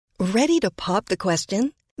Ready to pop the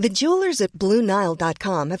question? The jewelers at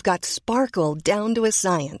BlueNile.com have got sparkle down to a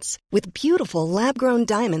science with beautiful lab-grown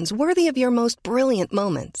diamonds worthy of your most brilliant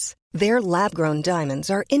moments. Their lab-grown diamonds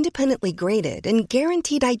are independently graded and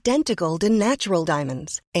guaranteed identical to natural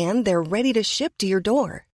diamonds, and they're ready to ship to your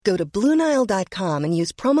door. Go to BlueNile.com and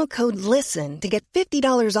use promo code LISTEN to get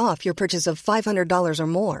 $50 off your purchase of $500 or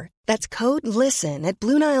more. That's code LISTEN at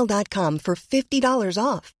BlueNile.com for $50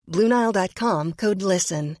 off. BlueNile.com, code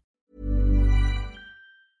LISTEN.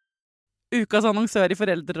 Ukas annonsør i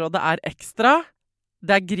Foreldrerådet Ekstra.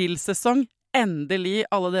 Det grillsesong. Endelig,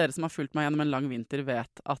 alle dere som har fulgt meg gjennom en lang vinter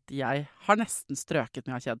vet at jeg har nesten strøket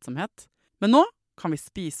med av kjedsomhet. Men nå kan vi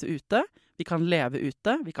spise ute, vi kan leve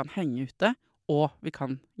ute, vi kan henge ute, og vi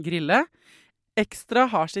kan grille. Ekstra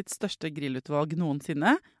har sitt største grillutvalg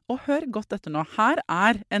noensinne, og hør godt etter nå. Her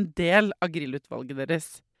en del av grillutvalget deres.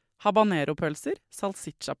 Habanero-pølser,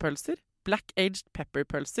 salsiccia-pølser, black-aged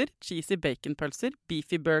pepper-pølser, cheesy bacon-pølser,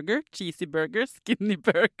 beefy burger, cheesy burger, skinny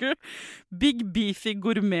burger, big beefy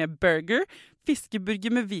gourmet-burger,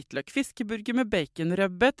 fiskeburger med hvitløk, fiskeburger med bacon,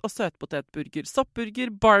 rødbet og søtpotetburger,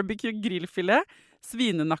 soppburger, barbecue, grillfilet,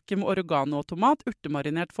 svinenakke med oregano og tomat,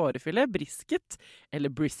 urtemarinert fårefilet, brisket,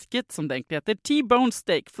 eller brisket som det egentlig heter, T-bone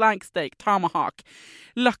steak, flank steak, tomahawk,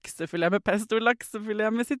 laksefilet med pesto,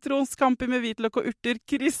 laksefilet med sitron, scampi med hvitløk og urter,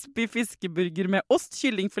 crispy fiskeburger med ost,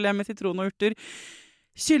 kyllingfilet med sitron og urter,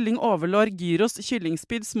 kylling overlår, gyros,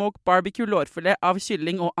 kyllingspyd, smoke, barbecue, lårfilet av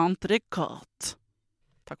kylling og entrecôte.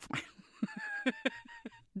 Takk for meg.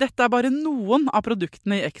 Dette bare noen av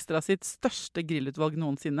produktene i Ekstra sitt største grillutvalg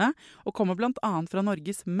noensinne, og kommer blant annet fra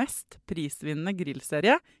Norges mest prisvinnende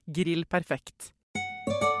grillserie, Grill Perfekt.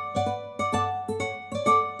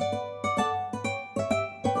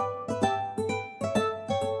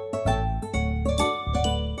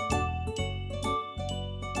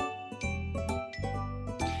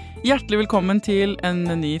 Hjertelig velkommen til en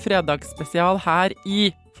ny fredagsspesial her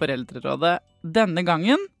i Foreldrerådet. Denne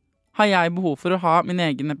gangen har jeg behov for å ha min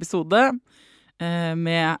egen episode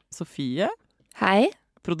med Sofie. Hei.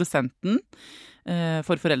 Produsenten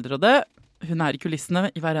for Foreldrerådet. Hun i kulissene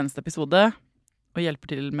i hver eneste episode og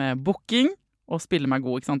hjelper til med booking og spiller meg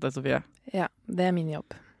god, ikke sant det, Sofie? Ja, det min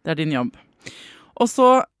jobb. Det din jobb. Og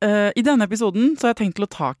så, i denne episoden, så har jeg tenkt til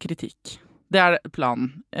å ta kritikk. Det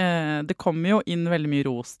planen. Det kommer jo inn veldig mye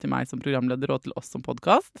ros til meg som programleder og til oss som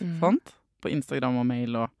podcast, sant? På Instagram og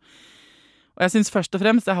mail og jeg synes først og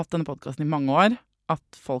fremst, jeg har hatt denne podcasten i mange år,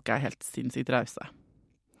 at folk helt sinnssykt rause.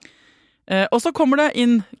 Og så kommer det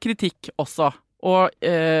inn kritikk også. Og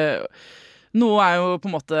noe jo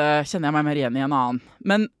på en måte, kjenner jeg meg mer igjen i en annen.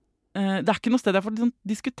 Men det ikke noe sted jeg får liksom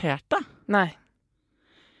diskutert det. Nei.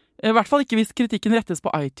 I hvert fall ikke hvis kritikken rettes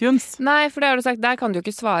på iTunes. Nei, for det har du sagt, der kan du jo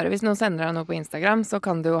ikke svare. Hvis noen sender deg noe på Instagram, så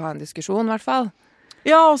kan du jo ha en diskusjon i hvert fall.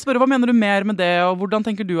 Ja, og spørre hva mener du mer med det, og hvordan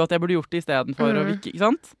tenker du at jeg burde gjort det i stedet for, og ikke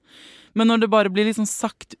sant? Men når det bare blir liksom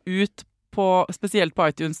sagt ut på, spesielt på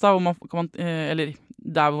iTunes da, eller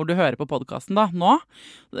der hvor du hører på podcasten da, nå,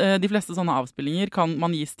 de fleste sånne avspillinger kan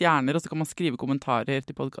man gi stjerner, og så kan man skrive kommentarer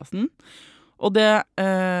til podcasten. Og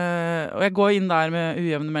og jeg går inn der med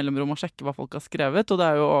ujevne mellomrom og sjekker hva folk har skrevet, og det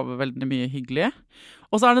jo overveldende mye hyggelig.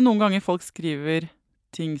 Og så det noen ganger folk skriver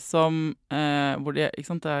ting som, hvor de ikke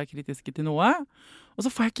sant, kritiske til noe, og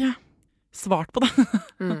så får jeg ikke svart på det.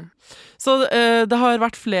 Så det har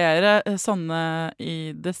vært flere sånne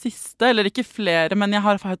i det siste, eller ikke flere, men jeg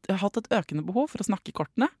har hatt et økende behov for å snakke i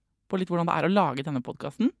kortene på litt hvordan det å lage denne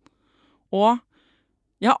podcasten. Og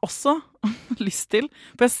jeg har også lyst til,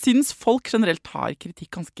 for jeg synes folk generelt tar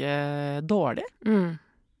kritikk ganske dårlig.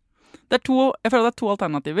 Jeg føler det to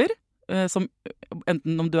alternativer, som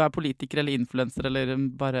enten om du politiker eller influencer eller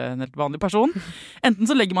bare en helt vanlig person. Enten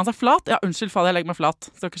så legger man seg flat. Ja, unnskyld, faen, jeg legger meg flat.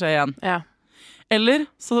 Så skal ikke skje igjen. Ja. Eller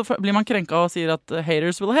så blir man krenket og sier at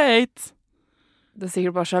haters will hate. Det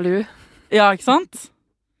sikkert bare sjalu. Ja, ikke sant?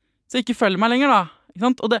 Så ikke følg meg lenger da. Ikke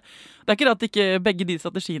sant? Og det ikke det at ikke begge de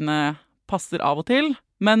strategiene passer av og til,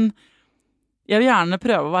 men jeg vil gjerne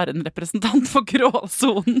prøve å være en representant for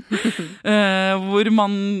gråzonen, hvor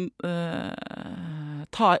man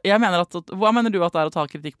jeg mener hva mener du at det å ta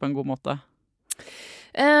kritikk på en god måte?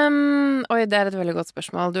 Oi, det et veldig godt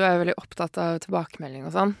spørsmål. Du jo veldig opptatt av tilbakemelding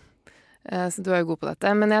og sånn, så du jo god på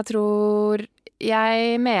dette. Men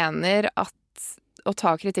jeg mener at å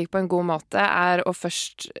ta kritikk på en god måte å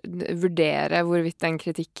først vurdere hvorvidt den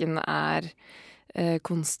kritikken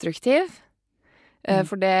konstruktiv.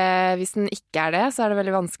 For hvis den ikke det, så det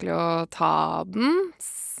veldig vanskelig å ta den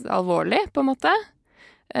alvorlig, på en måte.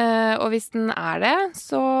 Og hvis den det,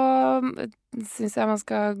 så synes jeg man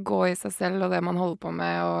skal gå i seg selv og det man holder på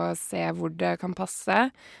med, og se hvor det kan passe,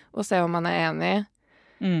 og se om man enig.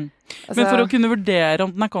 Altså, Men for å kunne vurdere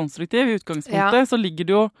om den er konstruktiv i utgangspunktet, så ligger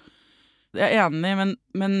det jo, jeg er enig,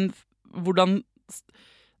 men hvordan,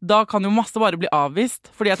 da kan jo masse bare bli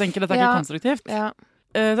avvist, fordi jeg tenker dette er ikke konstruktivt. Ja.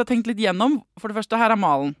 Så jeg har tenkt litt gjennom, for det første, her er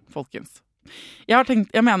malen, folkens.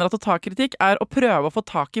 Jeg mener at å ta kritikk er å prøve å få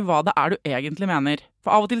tak i hva det er du egentlig mener.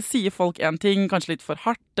 For av og til sier folk en ting, kanskje litt for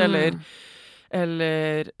hardt,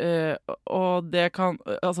 og det kan,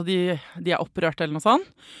 altså de er opprørt eller noe sånt.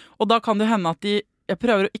 Og da kan det hende at jeg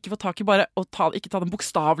prøver å ikke få tak i bare å ikke ta den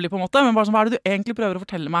bokstavlig på en måte, men bare sånn, hva er det du egentlig prøver å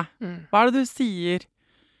fortelle meg? Hva er det du sier?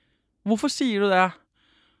 Hvorfor sier du det?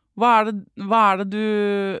 Hva er det du,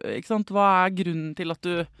 ikke sant? Hva er grunnen til at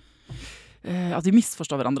vi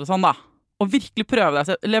misforstår hverandre sånn da? Og virkelig prøve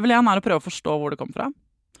det. Level 1 er å prøve å forstå hvor det kommer fra.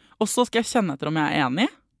 Og så skal jeg kjenne etter om jeg er enig.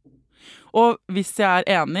 Og hvis jeg er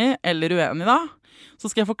enig eller uenig da, så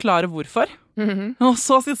skal jeg forklare hvorfor. Og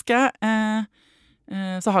så skal jeg,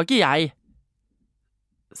 så har ikke jeg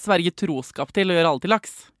sverget troskap til å gjøre alle til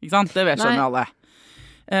laks. Ikke sant? Det vet skjønner alle.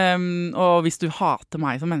 Og hvis du hater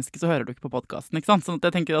meg som menneske, så hører du ikke på podcasten, ikke sant? Sånn at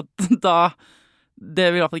jeg tenker at det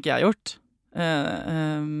vil i hvert fall ikke jeg gjort.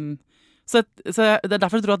 Så det er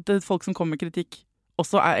derfor jeg tror at folk som kommer med kritikk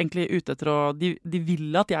også er egentlig ute etter de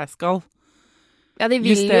vil at jeg skal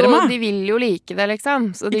justere meg. De vil jo like det,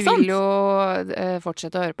 liksom. Så de vil jo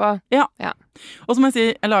fortsette å høre på. Ja. Og som jeg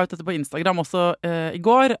sier, jeg la ut dette på Instagram også i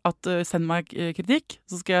går, at send meg kritikk,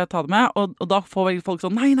 så skal jeg ta det med. Og da får folk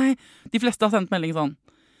sånn, nei, de fleste har sendt melding sånn.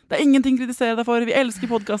 Det er ingenting å kritisere deg for, vi elsker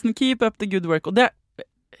podcasten, keep up the good work. Og det er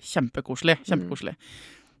kjempekoselig.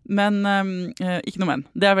 Men ikke noe men.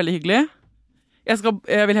 Det er veldig hyggelig. Jeg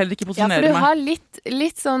vil heller ikke posisjonere meg. Ja, for du har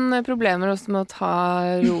litt sånn problemer også med å ta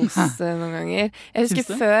ros noen ganger. Jeg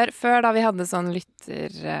husker før da vi hadde sånn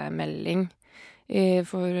lyttermelding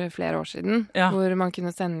for flere år siden, hvor man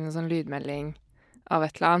kunne sende en sånn lydmelding av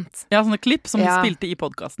et eller annet. Ja, sånne klipp som de spilte i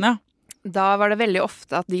podcasten, Da var det veldig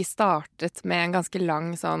ofte at de startet med en ganske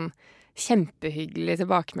lang sånn kjempehyggelig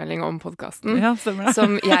tilbakemelding om podcasten,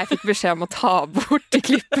 som jeg fikk beskjed om å ta bort i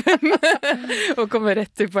klippen og komme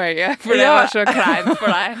rett til poenget, for det var så klein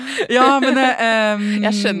for deg. Men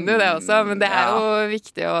jeg skjønner jo det også, men det er jo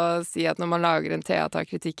viktig å si at når man lager en Thea tar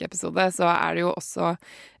kritikk-episode, så er det jo også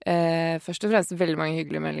først og fremst veldig mange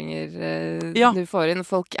hyggelige meldinger du får inn.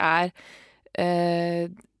 Folk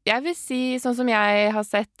jeg vil si, sånn som jeg har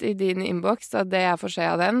sett i din inbox, at det jeg får se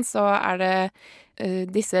av den, så er det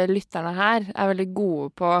disse lytterne her er veldig gode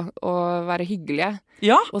på å være hyggelige.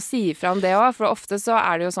 Og si ifra om det også, for ofte så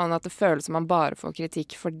er det jo sånn at det føles som man bare får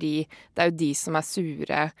kritikk fordi det er jo de som er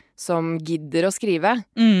sure som gidder å skrive.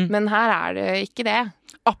 Men her er det ikke det.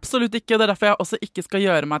 Absolutt ikke, og det er derfor jeg også ikke skal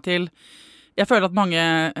gjøre meg til. Jeg føler at mange,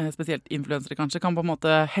 spesielt influensere kanskje, kan på en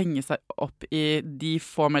måte henge seg opp i de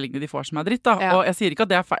få meldingene de får som er dritt da. Og jeg sier ikke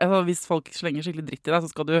at det er feil, altså, hvis folk slenger skikkelig dritt i deg,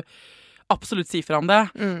 så skal du absolutt si fra om det,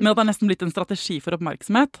 men at det er nesten blitt en strategi for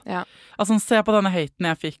oppmerksomhet. Altså, se på denne haten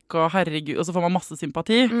jeg fikk, og herregud, og så får man masse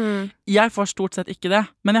sympati. Jeg får stort sett ikke det,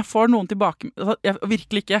 men jeg får noen tilbake,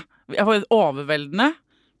 virkelig ikke. Jeg får overveldende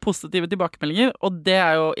positive tilbakemeldinger, og det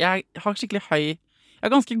er jo, jeg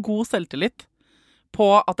har ganske god selvtillit på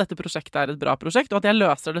at dette prosjektet er et bra prosjekt, og at jeg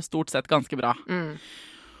løser det stort sett ganske bra.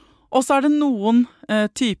 Og så er det noen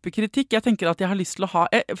type kritikk jeg tenker at jeg har lyst til å ha.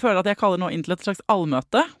 Jeg føler at jeg kaller nå inn til et slags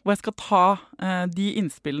allmøte, hvor jeg skal ta de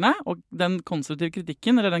innspillene og den konstruktive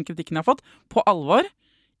kritikken, eller den kritikken jeg har fått, på alvor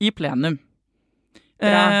i plenum.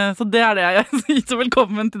 Så det er det jeg sier. Så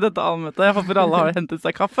velkommen til dette allmøtet. Jeg håper alle har hentet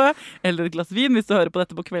seg kaffe eller et glass vin hvis du hører på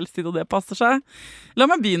dette på kveldstid og det passer seg. La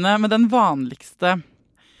meg begynne med den vanligste.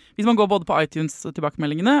 Hvis man går både på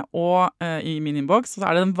iTunes-tilbakemeldingene og i min inbox, så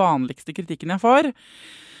er det den vanligste kritikken jeg får,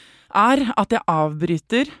 er at jeg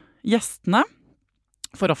avbryter gjestene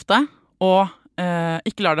for ofte, og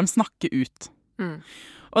ikke lar dem snakke ut.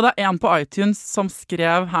 Og det er en på iTunes som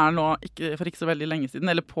skrev her nå, for ikke så veldig lenge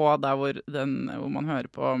siden, eller på der hvor man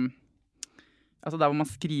hører på, altså der hvor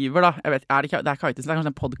man skriver da, jeg vet, det er ikke iTunes, det er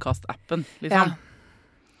kanskje den podcast-appen, liksom.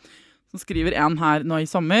 Så skriver en her nå i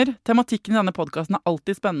sommer, tematikken i denne podcasten er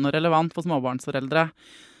alltid spennende og relevant for småbarnsforeldre.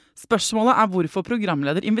 Spørsmålet er hvorfor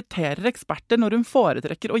programleder inviterer eksperter når hun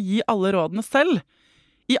foretrekker å gi alle rådene selv.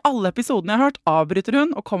 I alle episodene jeg har hørt, avbryter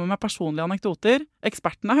hun og kommer med personlige anekdoter.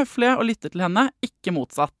 Ekspertene er høflige og lytter til henne, ikke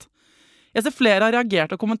motsatt. Jeg ser flere har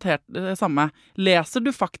reagert og kommentert det samme. Leser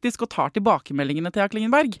du faktisk og tar tilbakemeldingene til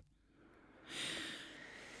Klingenberg?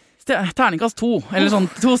 Terningkast 2, eller sånn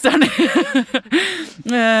 2 stjerner.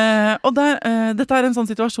 Og dette er en sånn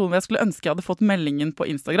situasjon hvor jeg skulle ønske jeg hadde fått meldingen på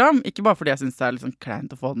Instagram, ikke bare fordi jeg synes det er litt sånn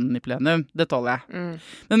kleint å få den i plenum, det tåler jeg.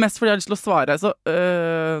 Men mest fordi jeg har lyst til å svare, så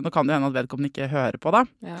nå kan det hende at vedkommende ikke hører på da.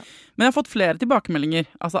 Men jeg har fått flere tilbakemeldinger,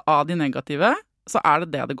 altså av de negative, så er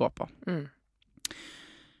det det går på.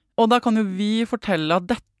 Og da kan jo vi fortelle at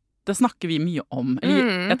dette snakker vi mye om.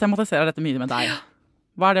 Eller jeg tematiserer dette mye med deg.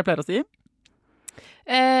 Hva er det jeg pleier å si?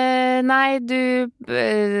 Nei, det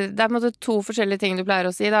er på en måte to forskjellige ting du pleier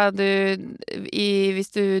å si da. Hvis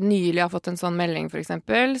du nylig har fått en sånn melding for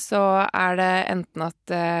eksempel, så er det enten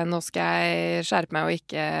at nå skal jeg skjerpe meg og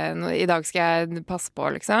ikke, i dag skal jeg passe på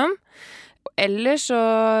liksom. Eller så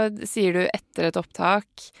sier du etter et opptak,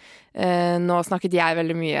 nå snakket jeg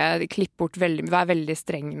veldig mye, klipp bort veldig, vær veldig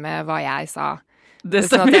streng med hva jeg sa.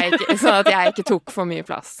 Sånn at jeg ikke tok for mye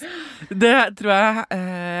plass. Det tror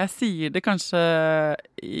jeg sier det kanskje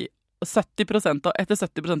i 70%, etter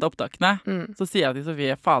 70% av opptakene, så sier jeg til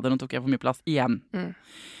Sofie, fader, nå tok jeg for mye plass igjen.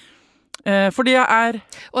 Fordi jeg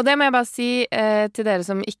Og det må jeg bare si til dere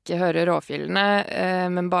som ikke hører råfilene,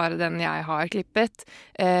 men bare den jeg har klippet,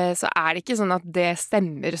 så er det ikke sånn at det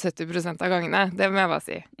stemmer 70% av gangene. Det må jeg bare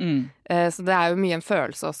si. Så det er jo mye en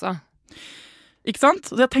følelse også. Ikke sant?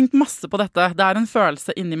 Så jeg har tenkt masse på dette. Det er en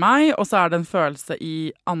følelse inni meg, og så er det en følelse i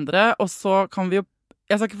andre, og så kan vi jo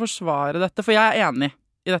Jeg skal ikke forsvare dette, for jeg er enig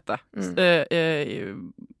i dette.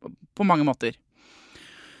 På mange måter.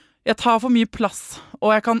 Jeg tar for mye plass,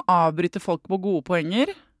 og jeg kan avbryte folk på gode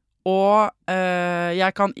poenger, og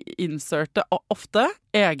jeg kan inserte ofte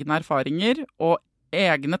egne erfaringer og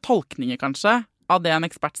egne tolkninger, kanskje, av det en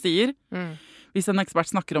ekspert sier. Hvis en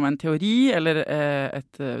ekspert snakker om en teori eller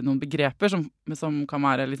noen begreper som kan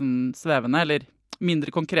være litt sånn svevende eller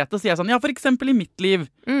mindre konkrete, så sier jeg sånn, ja, for eksempel i mitt liv.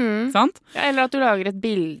 Sant? Ja, eller at du lager et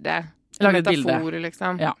bilde. En metafor,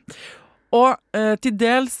 liksom. Ja. Og til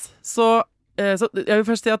dels så jeg vil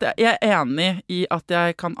først si at jeg er enig i at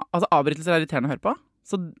jeg kan, altså avbrytelser er irriterende å høre på,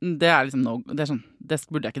 så det er liksom det er sånn, det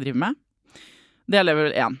burde jeg ikke drive med. Det er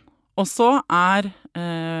level 1. Og så er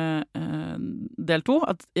del 2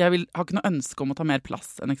 at jeg har ikke noe ønske om å ta mer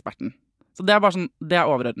plass enn eksperten. Så det er bare sånn, det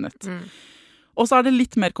er overordnet. Og så er det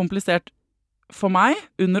litt mer komplisert for meg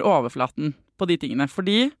under overflaten på de tingene,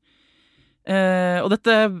 fordi og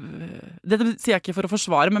dette sier jeg ikke for å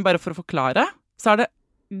forsvare, men bare for å forklare, så er det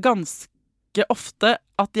ganske ofte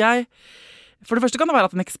at jeg for det første kan det være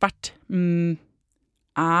at en ekspert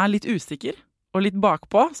er litt usikker og litt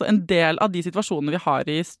bakpå, så en del av de situasjonene vi har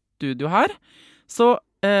i studio her, så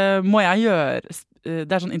må jeg gjøre, det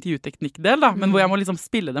er sånn intervjuteknikk-del da, men hvor jeg må liksom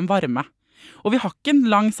spille dem varme. Og vi har ikke en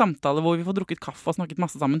lang samtale hvor vi får drukket kaffe og snakket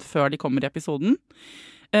masse sammen før de kommer i episoden.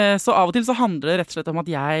 Så av og til så handler det rett og slett om at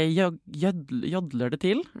jeg jodler det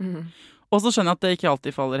til. Og så skjønner jeg at det ikke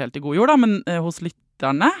alltid faller helt i god jord da, men, hos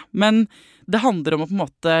lytterne. Men det handler om å på en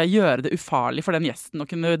måte gjøre det ufarlig for den gjesten å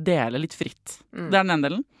kunne dele litt fritt. Det er den ene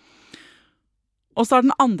delen. Og så er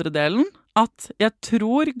den andre delen at jeg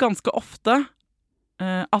tror ganske ofte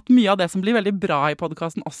at mye av det som blir veldig bra i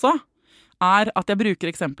podcasten også, er at jeg bruker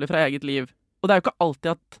eksempler fra eget liv. Og det er jo ikke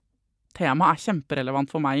alltid at temaet er kjemperelevant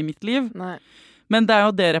for meg i mitt liv. Nei. Men det er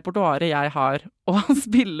jo det repertoaret jeg har å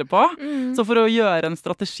spille på. Så for å gjøre en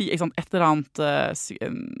strategi, ikke sant, et eller annet,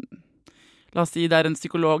 la oss si det er en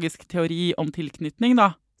psykologisk teori om tilknytning da,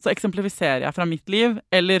 så eksemplifiserer jeg fra mitt liv,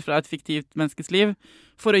 eller fra et fiktivt menneskes liv,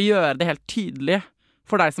 for å gjøre det helt tydelig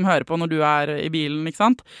for deg som hører på når du er i bilen, ikke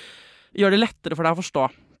sant? Gjør det lettere for deg å forstå.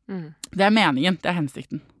 Det er meningen, det er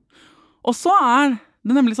hensikten. Og så er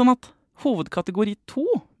det nemlig sånn at hovedkategori 2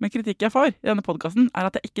 med kritikk jeg får i denne podcasten er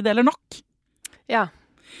at jeg ikke deler nok. Ja.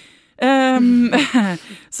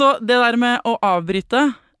 Så det der med å avbryte,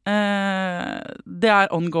 det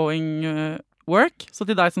er ongoing work. Så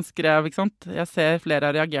til deg som skrev, ikke sant? Jeg ser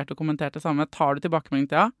flere har reagert og kommentert det samme. Tar du tilbakemelding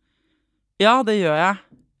til det? Ja, det gjør jeg.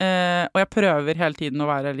 Og jeg prøver hele tiden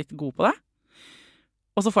å være litt god på det.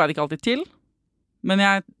 Og så får jeg det ikke alltid til. Men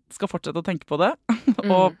jeg skal fortsette å tenke på det.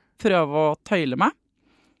 Og prøve å tøyle meg.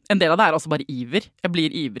 En del av det er også bare iver. Jeg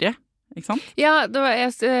blir ivrig, ikke sant? Ja,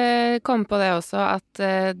 jeg kom på det også, at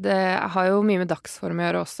det har jo mye med dagsform å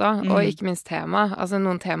gjøre også, og ikke minst tema. Altså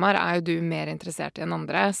noen temaer er jo du mer interessert i enn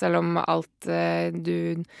andre, selv om du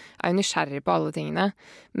er jo nysgjerrig på alle tingene.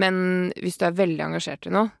 Men hvis du er veldig engasjert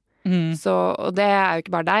i noe, og det er jo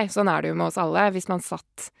ikke bare deg, sånn er det jo med oss alle. Hvis man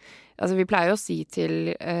altså vi pleier jo å si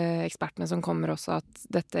til ekspertene som kommer også at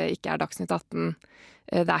dette ikke er Dagsnytt 18.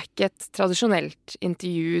 Det er ikke et tradisjonelt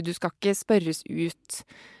intervju, du skal ikke spørres ut.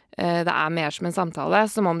 Det er mer som en samtale,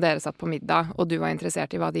 som om dere satt på middag, og du var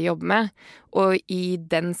interessert i hva de jobber med. Og i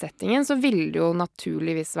den settingen så ville det jo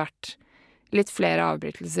naturligvis vært litt flere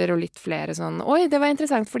avbrytelser og litt flere sånn, oi, det var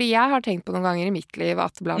interessant, fordi jeg har tenkt på noen ganger i mitt liv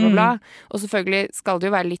at bla bla bla. Og selvfølgelig skal det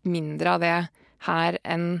jo være litt mindre av det her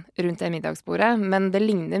enn rundt det middagsbordet, men det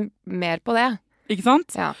ligner mer på det. Ikke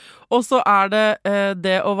sant? Ja. Og så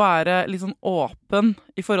det å være litt sånn åpen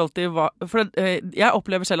i forhold til hva... For jeg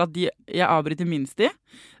opplever selv at de jeg avbryter minst i,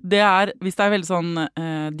 det hvis det veldig sånn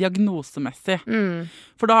diagnosemessig.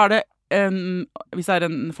 For da det hvis det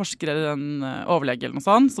en forsker eller en overlege eller noe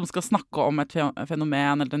sånt, som skal snakke om et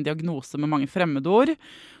fenomen eller en diagnose med mange fremmedord,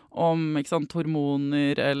 om ikke sant,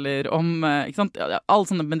 hormoner eller om ikke sant, alle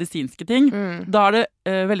sånne medisinske ting, da det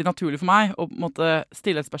veldig naturlig for meg å måtte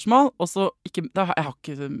stille et spørsmål, og så jeg har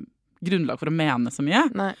ikke grunnlag for å mene så mye.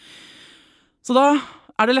 Nei. Så da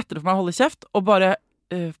det lettere for meg å holde kjeft og bare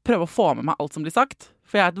prøve å få med meg alt som blir sagt.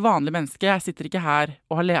 For jeg et vanlig menneske, jeg sitter ikke her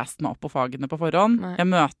og har lest meg opp på fagene på forhånd. Nei.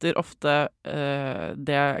 Jeg møter ofte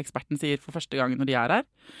det eksperten sier for første gang når de her.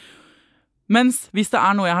 Mens hvis det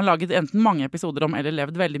noe jeg har laget enten mange episoder om eller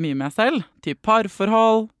levd veldig mye med selv, typ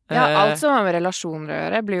parforhold... Ja, alt som har med relasjoner å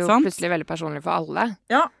gjøre blir jo plutselig veldig personlig for alle.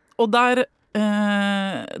 Ja, og der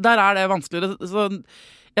det vanskeligere. Så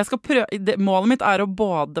jeg skal prøve, målet mitt å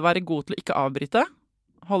både være god til å ikke avbryte,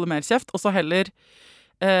 holde mer kjeft, og så heller...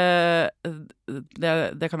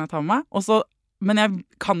 det kan jeg ta med meg. Men jeg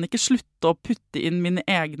kan ikke slutte å putte inn mine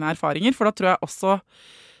egne erfaringer, for da tror jeg også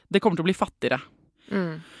det kommer til å bli fattigere.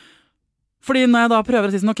 Fordi når jeg da prøver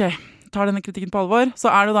å si sånn, ok, tar denne kritikken på alvor, så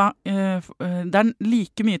det da, det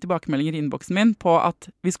like mye tilbakemeldinger i innboksen min på at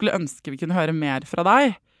vi skulle ønske vi kunne høre mer fra deg.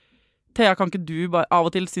 Thea, kan ikke du bare, av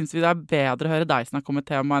og til synes vi det bedre å høre deg snakke om et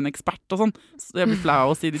tema enn ekspert og sånn, så jeg blir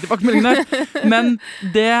flau å si de tilbakemeldingene. Men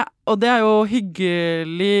det jo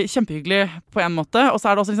hyggelig, kjempehyggelig på en måte, og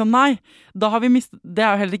så det også liksom, nei, da har vi mistet, det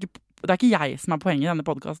jo heller ikke, det ikke jeg som poenget i denne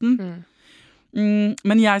podcasten.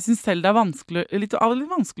 Men jeg synes selv det litt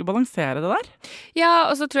vanskelig å balansere det der. Ja,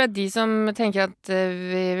 og så tror jeg de som tenker at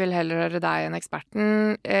vi vil heller høre deg enn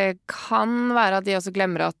eksperten, kan være at de også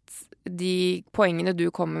glemmer at de poengene du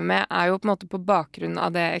kommer med jo på en måte på bakgrunn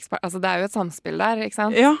av det altså det jo et samspill der, ikke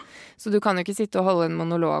sant? Ja. Så du kan jo ikke sitte og holde en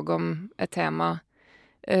monolog om et tema.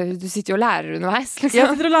 Du sitter jo og lærer underveis, liksom. Jeg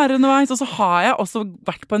sitter og lærer underveis, og så har jeg også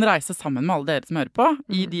vært på en reise sammen med alle dere som hører på,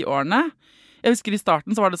 i de årene. Jeg husker i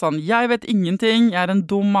starten så var det sånn, jeg vet ingenting, jeg en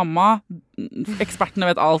dum mamma, ekspertene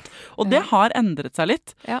vet alt. Og det har endret seg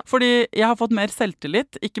litt, fordi jeg har fått mer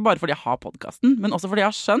selvtillit, ikke bare fordi jeg har podcasten, men også fordi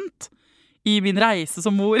jeg har skjønt i min reise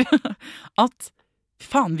som mor, at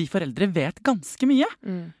faen, vi foreldre vet ganske mye.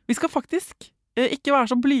 Vi skal faktisk ikke være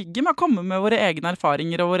så blyge med å komme med våre egne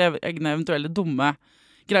erfaringer og våre egne eventuelle dumme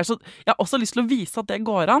greier. Så jeg har også lyst til å vise at det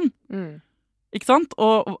går an. Ikke sant?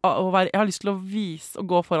 Og jeg har lyst til å vise og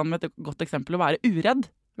gå foran med et godt eksempel og være uredd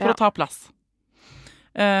for å ta plass.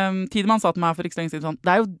 Tidemann sa til meg for ikke lenge siden sånn,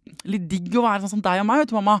 det jo litt digg å være sånn som deg og meg, vet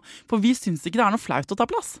du, mamma, for vi syns ikke det noe flaut å ta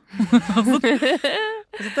plass.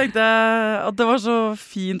 Så tenkte jeg at det var så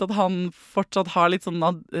fint at han fortsatt har litt sånn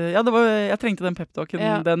jeg trengte den peptalken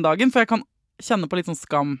den dagen, for jeg kan kjenne på litt sånn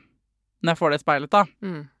skam når jeg får det speilet da.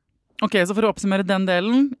 Ok, så for å oppsummere den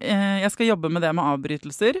delen, jeg skal jobbe med det med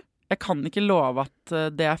avbrytelser. Jeg kan ikke love at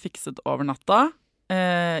det fikset over natta.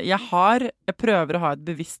 Jeg prøver å ha et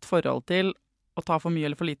bevisst forhold til å ta for mye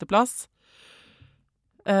eller for lite plass.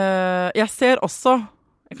 Jeg ser også,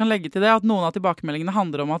 jeg kan legge til det, at noen av tilbakemeldingene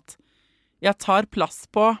handler om at jeg tar plass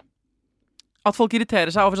på at folk irriterer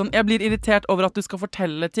seg over sånn, jeg blir irritert over at du skal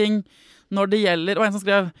fortelle ting når det gjelder, og en som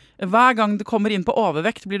skrev, hver gang du kommer inn på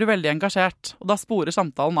overvekt blir du veldig engasjert, og da sporer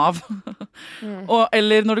samtalen av.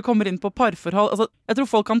 Eller når du kommer inn på parforhold, altså, jeg tror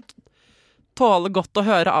folk kan tåle godt å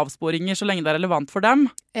høre avsporinger så lenge det relevant for dem,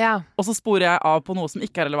 og så sporer jeg av på noe som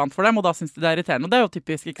ikke relevant for dem, og da synes de det irriterende, og det jo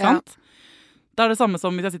typisk, ikke sant? Det det samme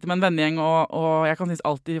som hvis jeg sitter med en vennegjeng, og jeg kan synes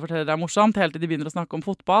alltid de forteller det morsomt, helt til de begynner å snakke om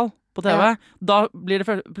fotball på TV, da blir det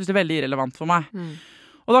plutselig veldig irrelevant for meg.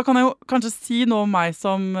 Og da kan jeg jo kanskje si noe om meg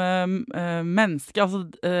som menneske. Altså,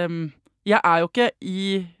 jeg jo ikke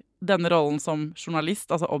i denne rollen som journalist,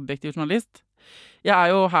 altså objektiv journalist.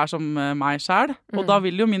 Jeg jo her som meg selv, og da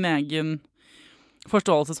vil jo min egen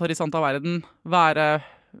forståelseshorisont av verden være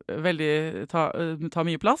veldig, ta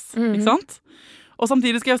mye plass, ikke sant? Og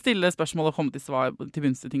samtidig skal jeg stille spørsmål og komme til svar til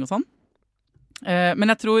bunns i ting og sånn.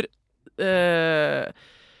 Men jeg tror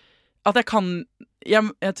at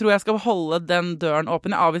jeg tror jeg skal holde den døren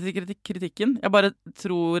åpen. Jeg avviser kritikken. Jeg bare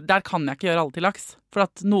tror, der kan jeg ikke gjøre alle til laks. For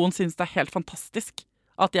at noen synes det helt fantastisk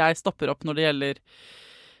at jeg stopper opp når det gjelder,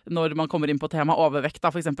 når man kommer inn på tema overvekt,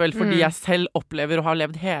 da, for eksempel. Fordi jeg selv opplever å ha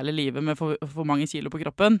levd hele livet med for mange kilo på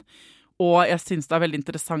kroppen. Og jeg synes det veldig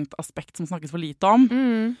interessant aspekt som snakkes for lite om.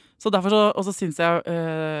 Så derfor så synes jeg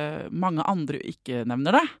mange andre ikke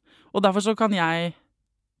nevner det. Og derfor så kan jeg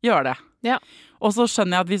gjøre det. Ja. Og så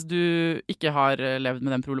skjønner jeg at hvis du ikke har levd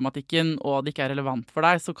med den problematikken, og det ikke relevant for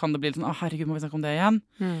deg, så kan det bli litt sånn, herregud, må vi snakke om det igjen?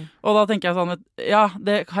 Og da tenker jeg sånn, ja,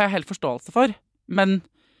 det har jeg helt forståelse for. Men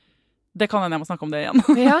det kan hende jeg må snakke om det igjen.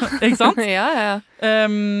 Ja. Ikke sant? Ja.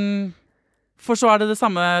 For så det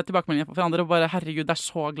samme tilbakemeldingen for andre, og bare herregud, jeg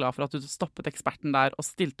så glad for at du stoppet eksperten der og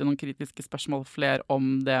stilte noen kritiske spørsmål flere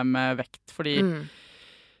om det med vekt. Fordi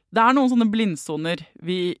det noen sånne blindsoner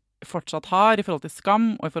vi fortsatt har i forhold til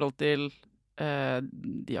skam og i forhold til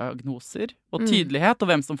diagnoser og tydelighet, og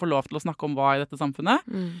hvem som får lov til å snakke om hva i dette samfunnet.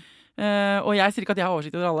 Og jeg sier ikke at jeg har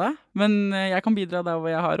oversikt over alle, men jeg kan bidra der hvor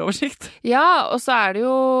jeg har oversikt. Ja, og så det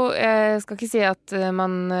jo, jeg skal ikke si at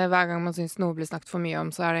man hver gang man synes noe blir snakket for mye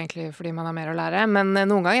om, så det egentlig fordi man har mer å lære, men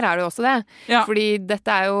noen ganger det jo også det. Ja. Fordi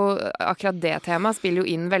dette jo, akkurat det temaet spiller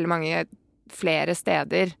jo inn veldig mange flere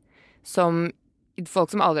steder som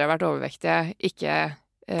folk som aldri har vært overvektige ikke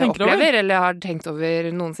opplever eller har tenkt over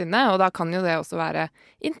noensinne, og da kan jo det også være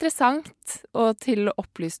interessant og til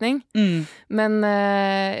opplysning. Men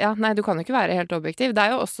nei, du kan jo ikke være helt objektiv. Det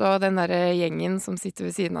jo også den der gjengen som sitter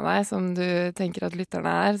ved siden av deg, som du tenker at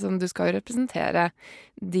lytterne som du skal jo representere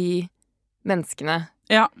de menneskene.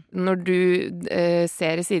 Ja. Når du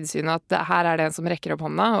ser i sidesynet at her det en som rekker opp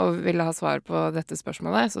hånda og vil ha svar på dette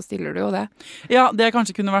spørsmålet, så stiller du jo det. Ja, det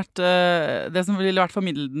kanskje kunne vært det som ville vært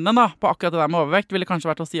formidlende da, på akkurat det der med overvekt, ville kanskje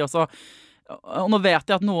vært å si også, og nå vet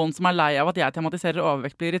jeg at noen som lei av at jeg tematiserer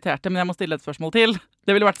overvekt blir irriterte, men jeg må stille et spørsmål til.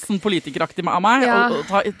 Det ville vært sånn politikeraktig av meg å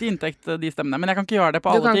ta til inntekt de stemmene, men jeg kan ikke gjøre det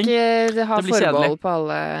på alle ting. Du kan ikke ha forbehold på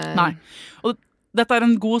alle... Nei, og dette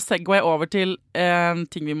en god segway over til en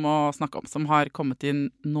ting vi må snakke om, som har kommet inn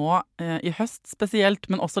nå i høst spesielt,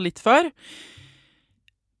 men også litt før.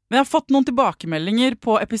 Men jeg har fått noen tilbakemeldinger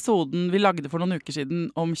på episoden vi lagde for noen uker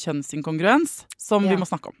siden om kjønnsinkongruens, som vi må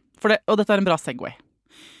snakke om. Og dette en bra segway.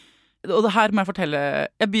 Og det her må jeg fortelle,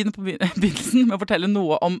 jeg begynner på begynnelsen med å fortelle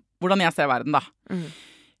noe om hvordan jeg ser verden da.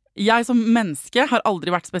 Jeg som menneske har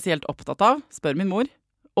aldri vært spesielt opptatt av, spør min mor,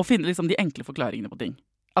 å finne liksom de enkle forklaringene på ting.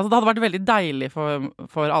 Altså, det hadde vært veldig deilig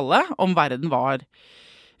for alle om verden var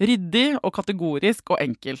ryddig og kategorisk og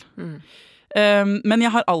enkel. Men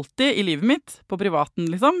jeg har alltid i livet mitt, på privaten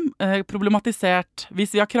liksom, problematisert,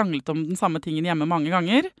 hvis vi har kranglet om den samme tingen hjemme mange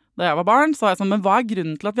ganger, da jeg var barn, så jeg sånn, men hva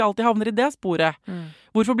grunnen til at vi alltid havner i det sporet?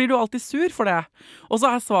 Hvorfor blir du alltid sur for det? Og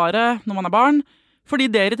så svaret, når man barn, fordi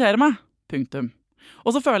det irriterer meg. Punktum.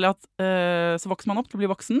 Og så føler jeg at så vokser man opp til å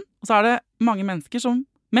bli voksen, og så det mange mennesker som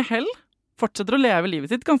med hell fortsetter å leve livet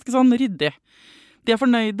sitt ganske sånn ryddig. De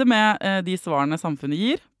fornøyde med de svarene samfunnet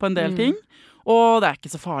gir på en del ting, og det ikke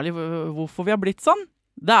så farlig hvorfor vi har blitt sånn.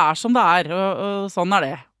 Det som det og sånn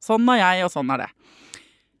det. Sånn jeg, og sånn det.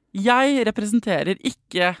 Jeg representerer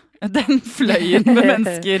ikke den fløyen med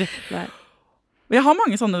mennesker. Og jeg har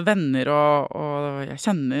mange sånne venner, og jeg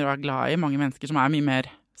kjenner og glad i mange mennesker som mye mer,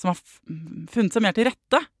 som har funnet seg mer til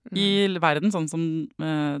rette i verden, sånn som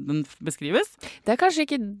den beskrives. Det kanskje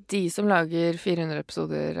ikke de som lager 400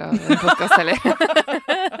 episoder av en podcast heller.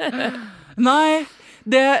 Nei,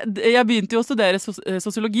 jeg begynte jo å studere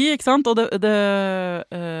sosiologi, ikke sant? Og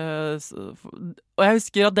og jeg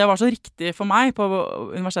husker at det var så riktig for meg på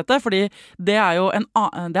universitetet, fordi det jo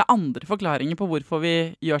det andre forklaringer på hvorfor vi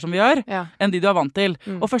gjør som vi gjør, enn de du vant til.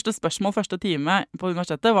 Og første spørsmål, første time på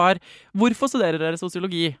universitetet var, hvorfor studerer dere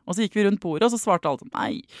sosiologi? Og så gikk vi rundt bordet, og så svarte alle sånn,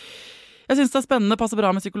 nei, jeg synes det spennende, passer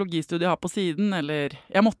bra med psykologistudiet jeg har på siden, eller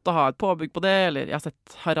jeg måtte ha et påbygg på det, eller jeg har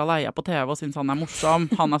sett Harald Eia på TV og synes han morsom,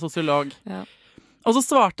 han sosiolog. Og så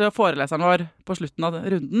svarte foreleseren vår på slutten av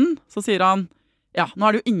runden, så sier han, ja,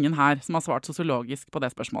 nå det jo ingen her som har svart sosiologisk på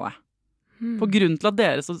det spørsmålet. For grunnen til at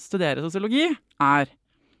dere studerer sosiologi at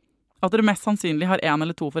dere mest sannsynlig har 1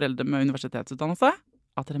 eller 2 foreldre med universitetsutdannelse,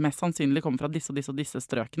 at dere mest sannsynlig kommer fra disse og disse og disse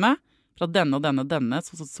strøkene, fra denne og denne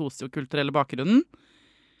sosiokulturelle bakgrunnen.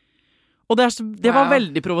 Og det var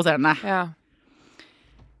veldig provoserende. Ja.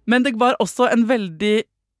 Men det var også en veldig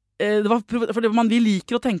fordi vi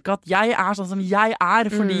liker å tenke at jeg sånn som jeg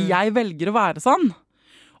fordi jeg velger å være sånn.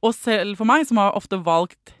 Og selv for meg, som har ofte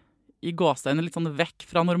valgt i gåseøyne litt sånn vekk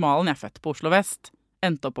fra normalen, jeg født på Oslo Vest,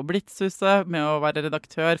 endte opp på Blitzhuset med å være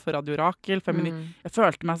redaktør for Radio Rakel, jeg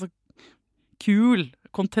følte meg så kul,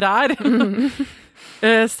 kontrær.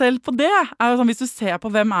 Selv på det jo sånn, hvis du ser på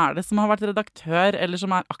hvem det som har vært redaktør, eller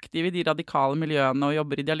som aktiv i de radikale miljøene og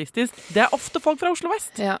jobber idealistisk, det ofte folk fra Oslo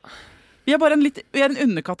Vest. Ja. Vi bare en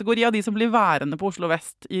underkategori av de som blir værende på Oslo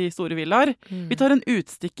Vest i store villaer. Vi tar en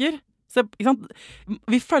utstikker. Så, ikke sant?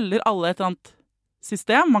 Vi følger alle et eller annet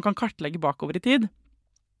system. Man kan kartlegge bakover i tid.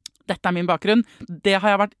 Dette min bakgrunn. Det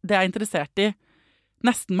er jeg interessert i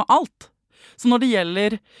nesten med alt. Så når det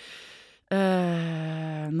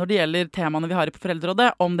gjelder temaene vi har i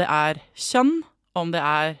Foreldrerådet, om det kjønn, om det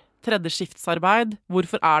tredje skiftsarbeid?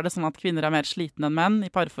 Hvorfor det sånn at kvinner mer slitne enn menn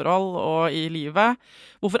i parforhold og i livet?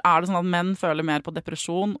 Hvorfor det sånn at menn føler mer på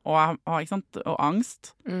depresjon ikke sant? Og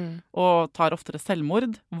angst? Og tar oftere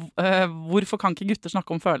selvmord? Hvorfor kan ikke gutter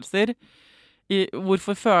snakke om følelser?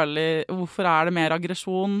 Hvorfor det mer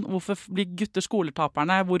aggresjon? Hvorfor blir gutter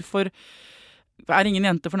skoletaperne? Hvorfor ingen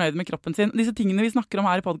jenter fornøyd med kroppen sin? Disse tingene vi snakker om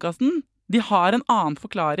her i podcasten, de har en annen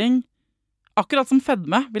forklaring, akkurat som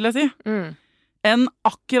fedme, vil jeg si, enn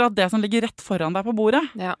akkurat det som ligger rett foran deg på bordet.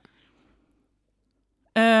 Ja.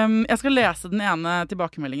 Jeg skal lese den ene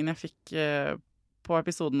tilbakemeldingen jeg fikk på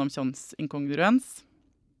episoden om kjønnsinkongruens.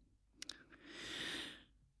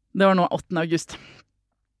 Det var nå 8. august.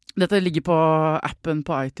 Dette ligger på appen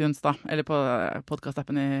på iTunes da, eller på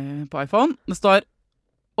podcast-appen på iPhone. Det står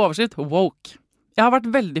overskrift woke. Jeg har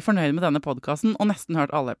vært veldig fornøyd med denne podcasten og nesten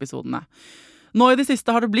hørt alle episodene. Nå i det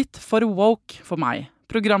siste har det blitt for woke for meg.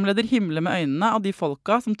 Programleder himler med øynene av de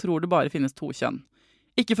folka som tror det bare finnes 2 kjønn.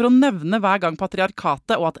 Ikke for å nevne hver gang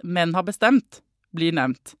patriarkatet og at menn har bestemt blir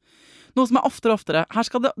nevnt. Noe som oftere og oftere. Her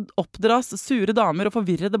skal det oppdras sure damer og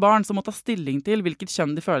forvirrede barn som må ta stilling til hvilket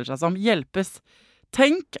kjønn de føler seg som. Hjelpes.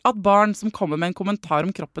 Tenk at barn som kommer med en kommentar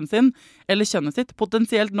om kroppen sin eller kjønnet sitt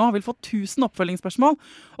potensielt nå vil få 1000 oppfølgingsspørsmål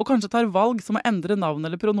og kanskje tar valg som å endre navn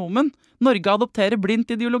eller pronomen. Norge adopterer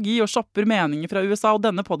blindt ideologi og shopper meninger fra USA, og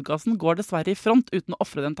denne podcasten går dessverre i front uten å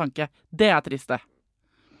offre den tanke. Det triste.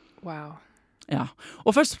 Wow. Ja.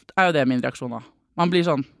 Og først jo det min reaksjon da. Man blir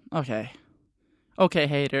sånn, ok,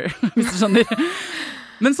 hater, hvis du skjønner.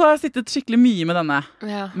 Men så har jeg sittet skikkelig mye med denne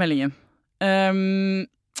meldingen.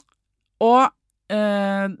 Og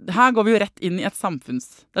her går vi jo rett inn i et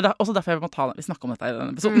samfunns... Det også derfor jeg må vi snakke om dette i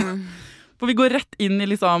denne episoden. For vi går rett inn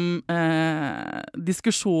i liksom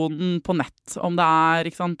diskusjonen på nett, om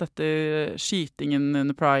det ikke sant, dette skytingen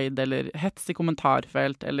under Pride, eller hets i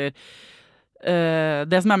kommentarfelt, eller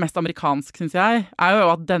det som mest amerikansk, synes jeg,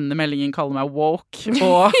 jo at denne meldingen kaller meg woke,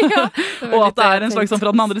 og, og at det en slags sånn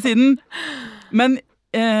fra den andre siden. Men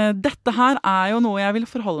dette her jo noe jeg vil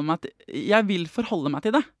forholde meg til. Jeg vil forholde meg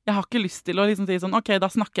til det. Jeg har ikke lyst til å liksom si sånn, ok, da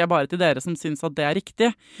snakker jeg bare til dere som synes at det riktig.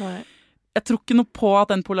 Nei. Jeg tror ikke noe på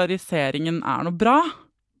at den polariseringen noe bra.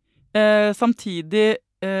 Samtidig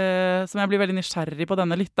som jeg blir veldig nysgjerrig på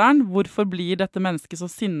denne lytteren, hvorfor blir dette mennesket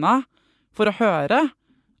så sinna for å høre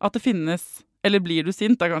at det finnes, eller blir du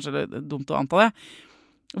sint, det kanskje dumt å anta det,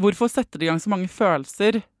 hvorfor setter det i gang så mange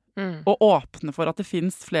følelser og åpne for at det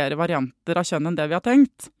finnes flere varianter av kjønn enn det vi har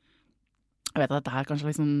tenkt. Jeg vet at dette her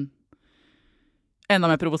kanskje liksom enda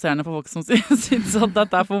mer provoserende for folk som synes at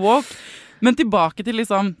dette for woke. Men tilbake til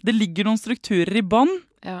liksom, det ligger noen strukturer i bånd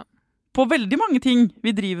på veldig mange ting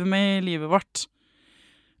vi driver med i livet vårt.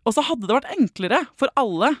 Og så hadde det vært enklere for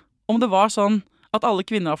alle om det var sånn at alle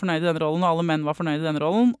kvinner var fornøyd i den rollen, og alle menn var fornøyd i den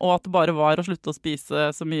rollen, og at det bare var å slutte å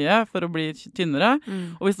spise så mye for å bli tynnere,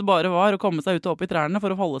 og hvis det bare var å komme seg ut og opp i trærne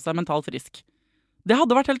for å holde seg mentalt frisk. Det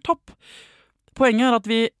hadde vært helt topp. Poenget at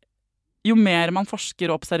jo mer man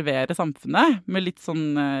forsker og observerer samfunnet, med litt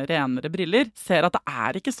sånn renere briller, ser at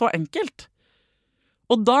det ikke så enkelt.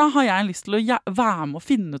 Og da har jeg lyst til å være med og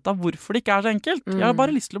finne ut av hvorfor det ikke så enkelt. Jeg har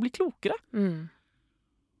bare lyst til å bli klokere.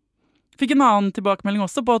 Fikk en annen tilbakemelding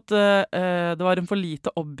også på at det var en for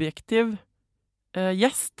lite objektiv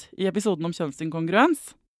gjest i episoden om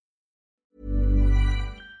kjønnsinkongruens.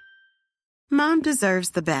 Mom deserves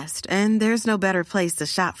the best, and there's no better place to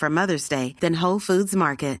shop for Mother's Day than Whole Foods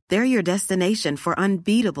Market. They're your destination for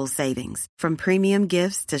unbeatable savings, from premium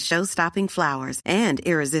gifts to show-stopping flowers and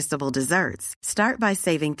irresistible desserts. Start by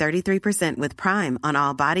saving 33% with Prime on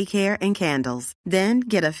all body care and candles. Then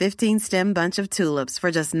get a 15-stem bunch of tulips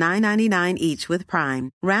for just $9.99 each with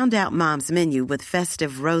Prime. Round out Mom's menu with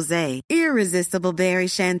festive rosé, irresistible berry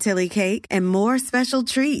chantilly cake, and more special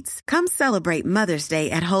treats. Come celebrate Mother's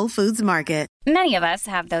Day at Whole Foods Market. Many of us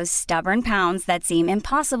have those stubborn pounds that seem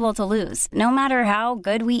impossible to lose, no matter how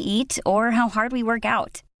good we eat or how hard we work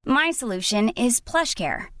out. My solution is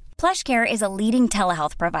PlushCare. PlushCare is a leading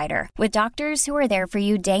telehealth provider with doctors who are there for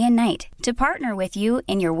you day and night to partner with you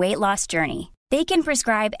in your weight loss journey. They can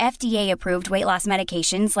prescribe FDA-approved weight loss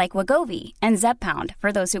medications like Wegovy and Zepbound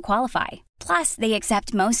for those who qualify. Plus, they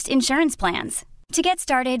accept most insurance plans. To get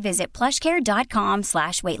started, visit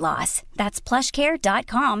plushcare.com/weightloss. That's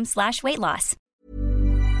plushcare.com/weightloss.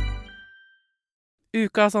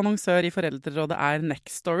 Ukas annonsør i Foreldrerådet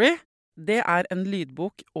Nextory. Det en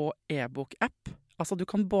lydbok og e-bok-app. Altså du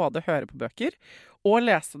kan både høre på bøker og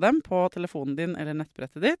lese dem på telefonen din eller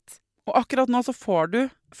nettbrettet ditt. Og akkurat nå så får du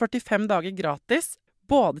 45 dager gratis,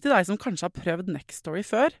 både til deg som kanskje har prøvd Nextory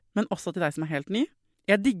før, men også til deg som helt ny.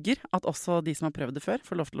 Jeg digger at også de som har prøvd det før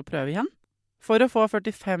får lov til å prøve igjen. For å få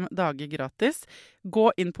 45 dager gratis,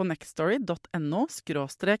 gå inn på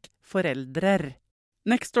nextory.no/foreldrer.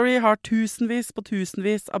 Nextory har tusenvis på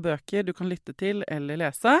tusenvis av bøker du kan lytte til eller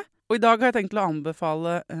lese. Og i dag har jeg tenkt å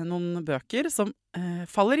anbefale noen bøker som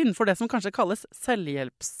faller innenfor det som kanskje kalles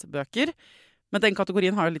selvhjelpsbøker. Men den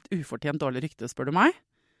kategorien har jo litt ufortjent dårlig rykte, spør du meg.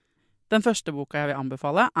 Den første boka jeg vil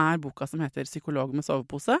anbefale er boka som heter Psykolog med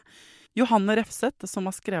sovepose. Johanne Refseth, som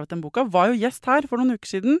har skrevet den boka, var jo gjest her for noen uker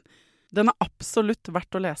siden. Den er absolutt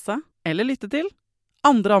verdt å lese eller lytte til.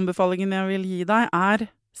 Andre anbefalingen jeg vil gi deg er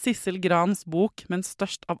Sissel Grans bok «Men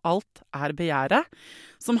størst av alt er begjæret»,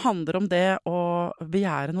 som handler om det å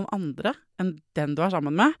begjære noen andre enn den du er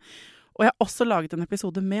sammen med. Og jeg har også laget en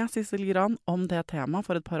episode med Sissel Gran om det temaet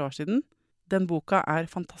for et par år siden. Den boka er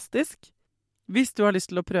fantastisk. Hvis du har lyst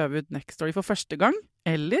til å prøve ut Nextory for første gang,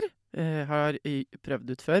 eller har prøvd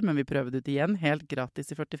ut før, men vi prøver det ut igjen, helt gratis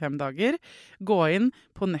i 45 dager, gå inn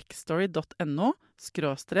på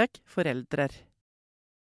nextory.no/foreldrer.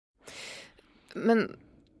 Men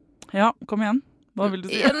Ja, kom igjen. Hva vil du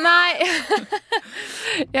si? Nei!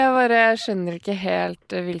 Jeg bare skjønner ikke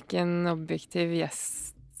helt hvilken objektiv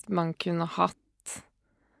gjest man kunne hatt.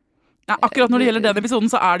 Ja, akkurat når det gjelder den episoden,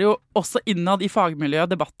 så er det jo også innad i fagmiljøet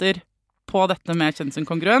debatter på dette med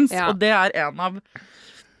kjønnsinkongruens, og det er en av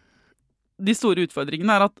de store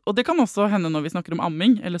utfordringene er at, og det kan også hende når vi snakker om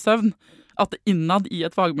amming eller søvn, at innad i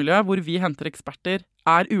et fagmiljø hvor vi henter eksperter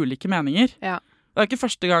er ulike meninger. Ja. Det er ikke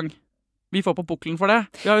første gang vi får på pukkelen for det.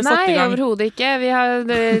 Vi har jo satt i gang. Nei, overhodet ikke. Vi har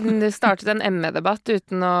startet en ME-debatt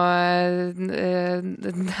uten å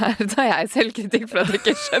Der tar jeg selvkritikk for at jeg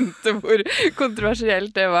ikke skjønte hvor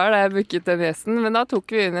kontroversielt det var da jeg booket den gjesten. Men da tok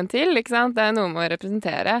vi inn en til, ikke sant? Det er noe med å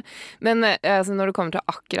representere. Men altså, når det kommer til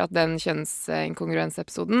akkurat den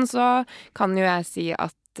kjønnsinkongruensepisoden, så kan jo jeg si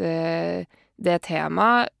at det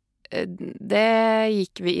temaet, det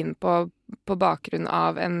gikk vi inn på bakgrunn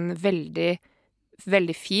av en veldig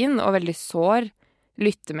fin og veldig sår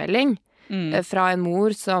lyttemelding fra en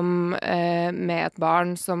mor som med et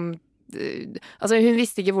barn som altså hun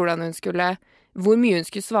visste ikke hvor mye hun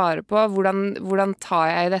skulle svare på, hvordan tar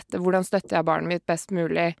jeg dette, hvordan støtter jeg barnet mitt best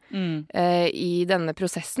mulig i denne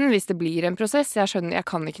prosessen, hvis det blir en prosess. Jeg skjønner, jeg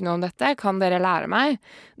kan ikke noe om dette, kan dere lære meg?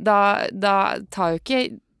 Da tar jo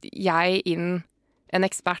ikke jeg inn en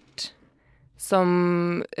ekspert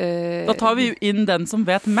som Da tar vi jo inn den som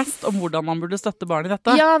vet mest om hvordan man burde støtte barn i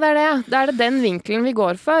dette. Ja, det er det. Da er det den vinkelen vi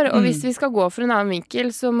går for. Og hvis vi skal gå for en annen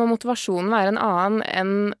vinkel, så må motivasjonen være en annen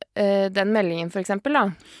enn den meldingen, for eksempel,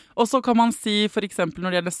 da. Og så kan man si, for eksempel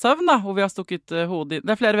når det gjelder søvn, da, hvor vi har stukket hodet i.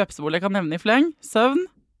 Det er flere vepsebol jeg kan nevne i fleng. Søvn.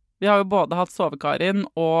 Vi har jo både hatt Sovekarin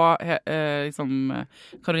og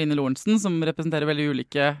Caroline Lorentzen, som representerer veldig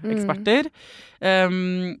ulike eksperter.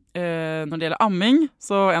 Når det gjelder amming,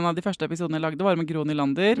 så en av de første episodene jeg lagde var med Gro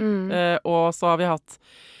Nylander. Og så har vi hatt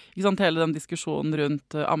hele den diskusjonen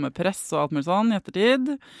rundt ammepress og alt mulig sånn i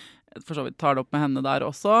ettertid. For så vidt tar det opp med henne der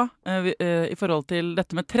også. I forhold til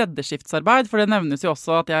dette med tredjeskiftsarbeid, for det nevnes jo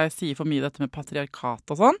også at jeg sier for mye dette med patriarkat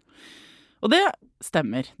og sånn. Og det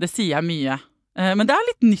stemmer. Det sier jeg mye. Men det er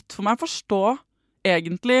litt nytt for meg å forstå,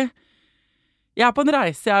 egentlig. Jeg er på en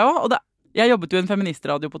reise, jeg også, og jeg jobbet jo i en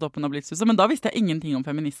feministradio på toppen av Blitzhuset, men da visste jeg ingenting om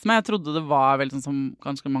feminisme. Jeg trodde det var vel sånn som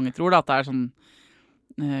ganske mange tror, da, at det er sånn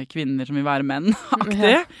kvinner som vil være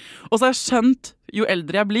menn-aktig. Og så har jeg skjønt, jo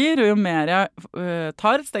eldre jeg blir, og jo mer jeg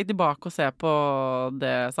tar et steg tilbake og ser på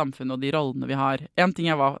det samfunnet og de rollene vi har. En ting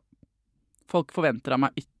folk forventer av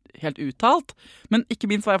meg helt uttalt, men ikke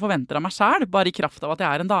minst hva jeg forventer av meg selv, bare i kraft av at jeg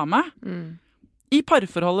er en dame. I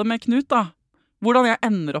parforholdet med Knut, da, hvordan jeg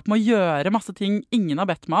ender opp med å gjøre masse ting ingen har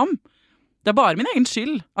bedt meg om. Det er bare min egen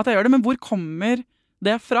skyld at jeg gjør det, men hvor kommer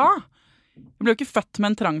det fra? Jeg ble jo ikke født med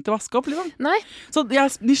en trang til å vaske opp, liksom. Nei. Så jeg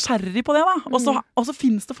er nysgjerrig på det, da. Og så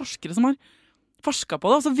finnes det forskere som har forsket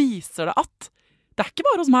på det, og så viser det at det er ikke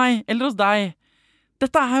bare hos meg, eller hos deg.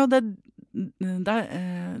 Dette er jo det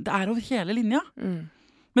er over hele linja.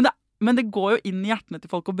 Men det går jo inn i hjertene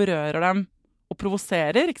til folk og berører dem og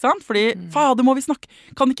provoserer, ikke sant? Fordi, fader, må vi snakke?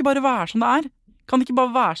 Kan det ikke bare være som det er? Kan det ikke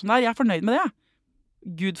bare være som det er? Jeg er fornøyd med det.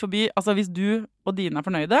 Gud forbi, altså hvis du og dine er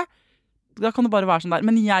fornøyde, da kan det bare være som det er.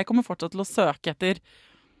 Men jeg kommer fortsatt til å søke etter,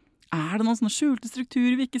 er det noen sånne skjulte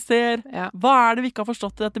strukturer vi ikke ser? Ja. Hva er det vi ikke har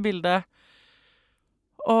forstått i dette bildet?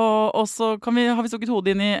 Og så har vi stukket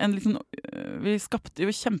hodet inn i en liksom, vi skapte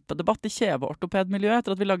jo kjempedebatt i kjeveortopedmiljøet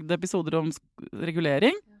etter at vi lagde episoder om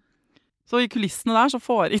regulering. Så i kulissene der så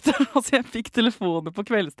foregikk det, altså jeg fikk telefoner på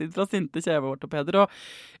kveldstid fra sinte kjeveortopeder, og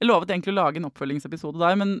jeg lovet egentlig å lage en oppfølgingsepisode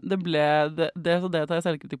der, men det tar jeg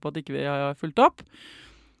selvkritikk på at ikke vi har fulgt opp.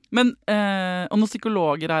 Men, og når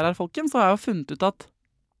psykologer er her, folkens, så har jeg jo funnet ut at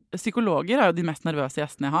psykologer er jo de mest nervøse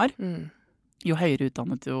gjestene jeg har. Jo høyere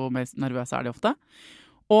utdannet, jo mer nervøse er de ofte.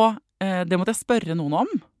 Og det måtte jeg spørre noen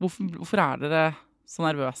om. Hvorfor er dere så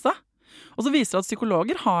nervøse? Og så viser det at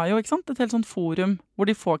psykologer har jo, ikke sant, et helt sånt forum hvor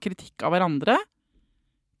de får kritikk av hverandre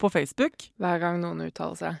på Facebook. Hver gang noen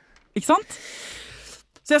uttaler seg. Ikke sant?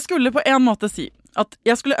 Så jeg skulle på en måte si at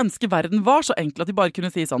jeg skulle ønske verden var så enkel at de bare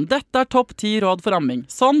kunne si sånn: dette er topp 10 råd for amming.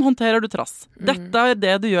 Sånn håndterer du trass. Dette er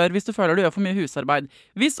det du gjør hvis du føler du gjør for mye husarbeid.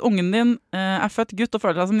 Hvis ungen din er født gutt og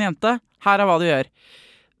føler seg som en jente, her er hva du gjør.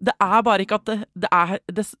 Det er bare ikke at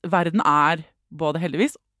verden er både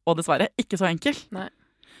heldigvis og dessverre ikke så enkel. Nei.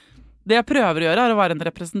 Det jeg prøver å gjøre er å være en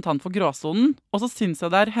representant for gråsonen, og så synes jeg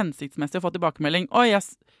det er hensiktsmessig å få tilbakemelding. Jeg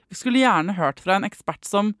skulle gjerne hørt fra en ekspert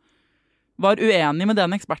som var uenig med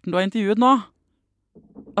den eksperten du har intervjuet nå.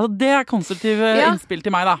 Altså, det er konstruktive innspill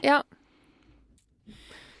til meg, da. Ja.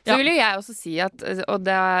 Så vil jo jeg også si at, og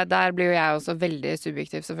der blir jo jeg også veldig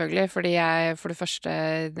subjektiv selvfølgelig, fordi jeg for det første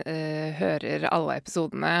hører alle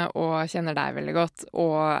episodene og kjenner deg veldig godt,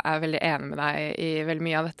 og er veldig enig med deg i veldig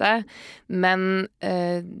mye av dette. Men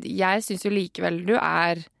jeg synes jo likevel du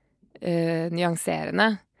er nyanserende,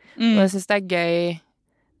 og jeg synes det er gøy.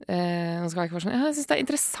 Nå skal jeg ikke være sånn, jeg synes det er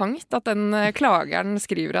interessant at den klageren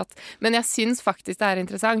skriver at, men jeg synes faktisk det er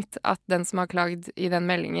interessant at den som har klagd i den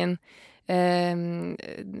meldingen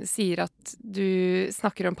sier at du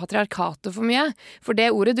snakker om patriarkatet for mye, for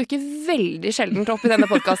det ordet dukker veldig sjeldent opp i denne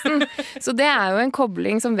podcasten. Så det er jo en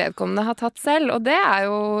kobling som vedkommende har tatt selv, og det er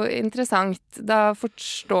jo interessant. Da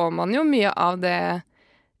forstår man jo mye av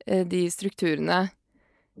de strukturene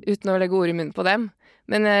uten å legge ord i munnen på dem.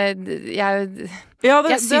 Men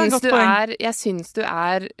jeg syns du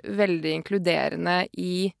er veldig inkluderende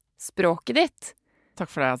i språket ditt. Takk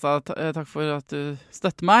for det, altså. Takk for at du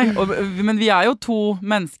støtter meg. Men vi er jo to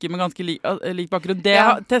mennesker med ganske lik bakgrunn.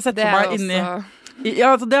 Det setter meg inn i...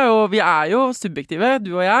 Ja, altså vi er jo subjektive,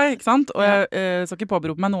 du og jeg, ikke sant? Og jeg skal ikke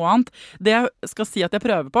påberope meg noe annet. Det jeg skal si at jeg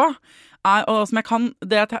prøver på, og som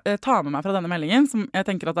det jeg tar med meg fra denne meldingen, som jeg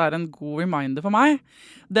tenker at det er en god reminder for meg,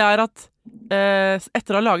 det er at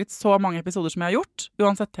etter å ha laget så mange episoder som jeg har gjort,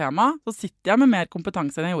 uansett tema, så sitter jeg med mer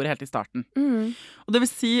kompetanse enn jeg gjorde helt i starten. Og det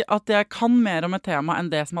vil si at jeg kan mer om et tema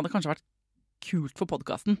enn det som hadde kanskje vært kult for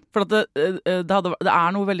podcasten. For at det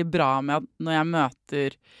er noe veldig bra med at når jeg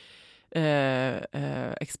møter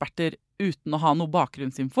eksperter uten å ha noe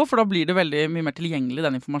bakgrunnsinfo, for da blir det veldig mye mer tilgjengelig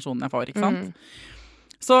den informasjonen jeg får, ikke sant?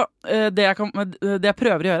 Så det jeg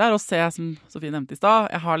prøver å gjøre er å se, som Sofie nevnte i stad,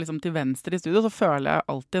 jeg har liksom til venstre i studio, så føler jeg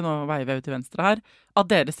alltid, nå veiver jeg ut til venstre her,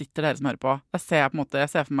 at dere som hører på. Jeg ser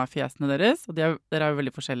for meg fjesene deres, og dere er jo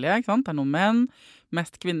veldig forskjellige, ikke sant? Det er noen menn,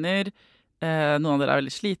 mest kvinner, noen av dere er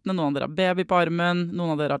veldig slitne, noen av dere har baby på armen,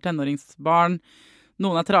 noen av dere har tenåringsbarn,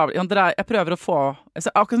 noen er travle. Jeg prøver å få,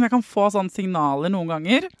 akkurat som jeg kan få sånne signaler noen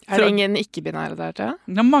ganger. Er det ingen ikke-binære der, tror jeg?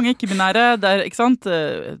 Det er mange ikke-binære. Det er, ikke sant,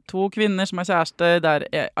 2 kvinner som er kjærester, det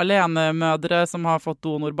er alenemødre som har fått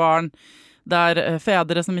donorbarn, det er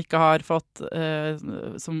fedre som ikke har fått,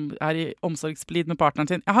 som er i omsorgssplid med partneren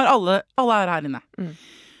sin. Jeg har alle er her inne.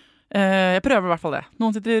 Jeg prøver i hvert fall det.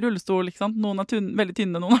 Noen sitter i rullestol, ikke sant? Noen er veldig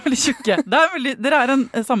tynne, noen er veldig tjukke. Dere er en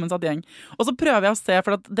sammensatt gjeng. Og så prøver jeg å se,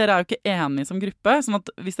 for at dere er jo ikke enige som gruppe, sånn at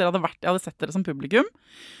hvis jeg hadde sett dere som publikum,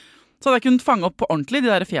 så hadde jeg kunnet fange opp på ordentlig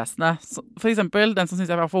de der fjesene. For eksempel den som synes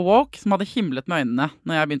jeg var for woke, som hadde himlet med øynene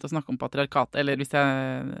når jeg begynte å snakke om patriarkatet, eller hvis jeg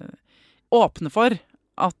åpner for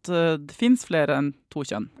at det finnes flere enn 2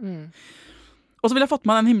 kjønn. Og så ville jeg fått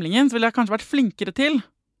med den himlingen, så ville jeg kanskje vært flinkere til,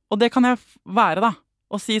 og det kan jeg være da.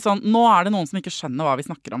 Og si sånn, nå er det noen som ikke skjønner hva vi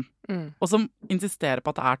snakker om. Og som insisterer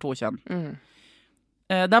på at det er 2 kjønn.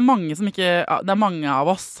 Det er mange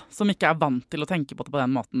av oss som ikke er vant til å tenke på det på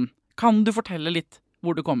den måten. Kan du fortelle litt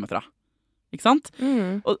hvor du kommer fra? Ikke sant?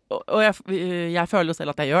 Og jeg føler jo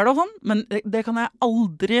selv at jeg gjør det og sånn, men det kan jeg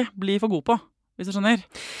aldri bli for god på, hvis du skjønner.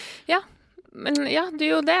 Ja, men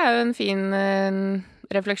det er jo en fin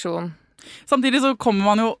refleksjon. Samtidig så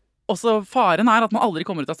kommer man jo også faren er at man aldri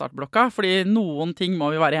kommer ut av startblokka, fordi noen ting må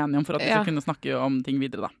vi være enige om for at vi skal kunne snakke om ting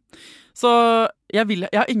videre da. Så jeg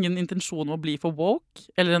har ingen intensjon om å bli for woke,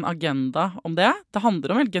 eller en agenda om det. Det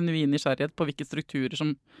handler om helt genuin nysgjerrighet på hvilke strukturer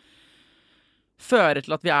som fører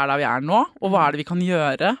til at vi er der vi er nå, og hva er det vi kan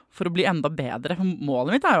gjøre for å bli enda bedre. For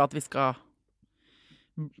målet mitt er jo at vi skal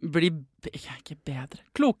bli, ikke bedre,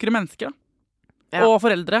 klokere mennesker da. Og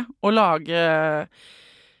foreldre, og lage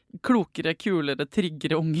klokere, kulere,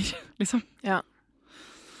 tryggere unger, liksom. Ja.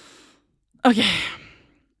 Ok.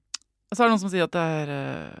 Så er det noen som sier at det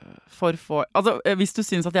er for få... Altså, hvis du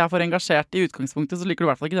synes at jeg er for engasjert i utgangspunktet, så liker du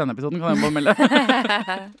i hvert fall ikke denne episoden, kan jeg bare melde.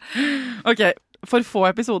 Ok, for få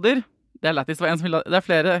episoder. Det er lættis for en som vil det er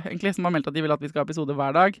flere egentlig som har meldt at de vil at vi skal ha episoder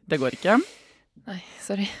hver dag. Det går ikke. Nei,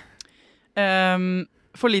 sorry.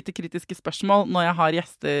 For lite kritiske spørsmål når jeg har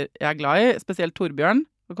gjester jeg er glad i, spesielt Torbjørn.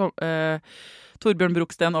 Torbjørn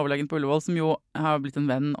Broksten, overlegen på Ullevål, som jo har blitt en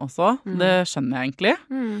venn også. Det skjønner jeg egentlig.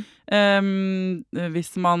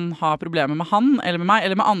 Hvis man har problemer med han, eller med meg,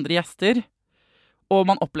 eller med andre gjester, og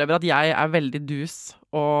man opplever at jeg er veldig dus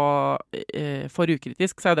og for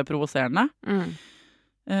ukritisk, så er det provoserende.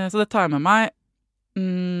 Så det tar jeg med meg.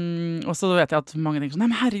 Og så vet jeg at mange tenker sånn,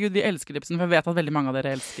 nei, men herregud, vi elsker de episodene, for jeg vet at veldig mange av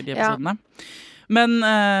dere elsker de episodene. Men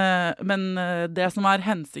det som er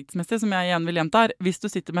hensiktsmessig, som jeg igjen vil gjenta, er hvis du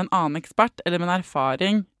sitter med en annen ekspert, eller med en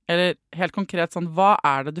erfaring, eller helt konkret sånn, hva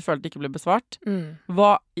er det du følte ikke ble besvart?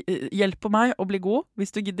 Hjelp meg å bli god,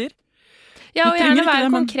 hvis du gidder. Ja, og gjerne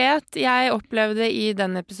være konkret. Jeg opplevde i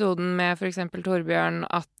den episoden med for eksempel Torbjørn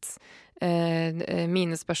at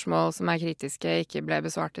mine spørsmål som er kritiske ikke ble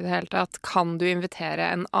besvart i det hele tatt. Kan du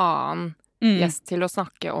invitere en annen gjest til å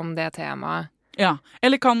snakke om det temaet? Ja,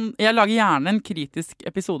 eller jeg lager gjerne en kritisk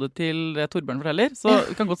episode til Torbjørn forteller, så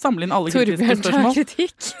vi kan godt samle inn alle kritiske spørsmål. Torbjørn tar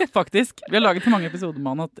kritikk. Faktisk. Vi har laget mange episoder med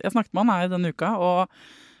han. Jeg snakket med han her denne uka, og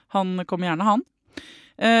han kommer gjerne, han.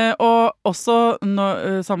 Og også,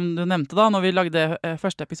 som du nevnte da, når vi lagde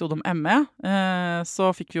første episode om ME,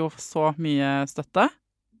 så fikk vi jo så mye støtte,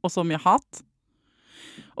 og så mye hat.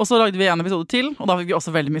 Og så lagde vi en episode til, og da fikk vi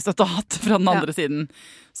også veldig mye støtte og hat fra den andre siden.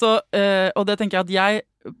 Så, og det tenker jeg at jeg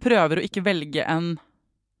prøver å ikke velge en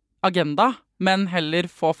agenda, men heller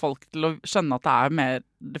få folk til å skjønne at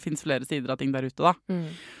det finnes flere sider av ting der ute da.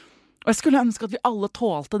 Og jeg skulle ønske at vi alle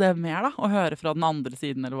tålte det mer da, å høre fra den andre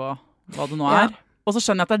siden, eller hva det nå er. Og så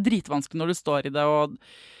skjønner jeg at det er dritvanskelig når du står i det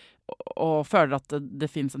og føler at det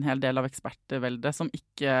finnes en hel del av ekspertveldet som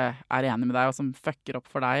ikke er enig med deg, og som fucker opp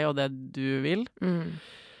for deg og det du vil.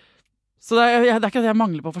 Så det er ikke at jeg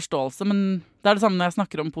mangler på forståelse, men det er det samme når jeg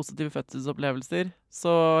snakker om positive fødselsopplevelser,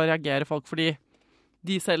 så reagerer folk fordi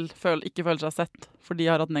de selv ikke føler seg sett, for de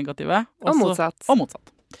har hatt negative. Og motsatt.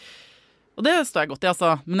 Og det står jeg godt i,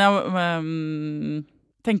 altså. Men jeg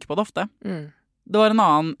tenker på det ofte. Det var en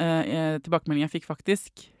annen tilbakemelding jeg fikk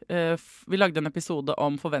faktisk. Vi lagde en episode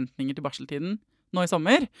om forventninger til barseltiden nå i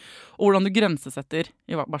sommer, og hvordan du grensesetter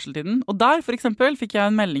i barseltiden. Og der, for eksempel, fikk jeg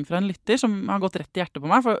en melding fra en lytter som har gått rett i hjertet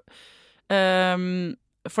på meg,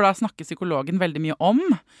 for da snakker psykologen veldig mye om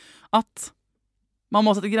at man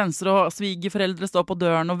må sette grenser, og svigerforeldre står på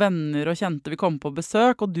døren, og venner og kjente vil komme på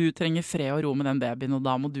besøk, og du trenger fred og ro med den babyen, og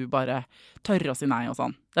da må du bare tørre å si nei og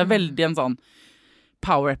sånn. Det er veldig en sånn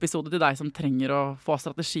power-episode til deg som trenger å få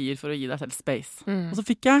strategier for å gi deg selv space. Og så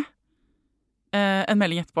fikk jeg en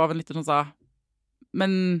melding etterpå av en lytter som sa,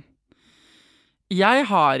 men jeg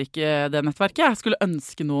har ikke det nettverket. Jeg skulle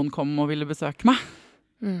ønske noen kom og ville besøke meg.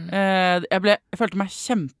 Jeg følte meg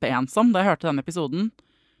kjempeensom da jeg hørte denne episoden.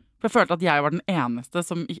 For jeg følte at jeg var den eneste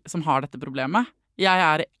som har dette problemet. Jeg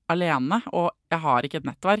er alene, og jeg har ikke et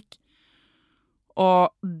nettverk.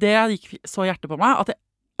 Og det gikk så hjertet på meg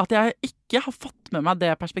at jeg ikke har fått med meg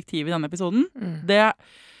det perspektivet i denne episoden. Det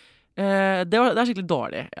er skikkelig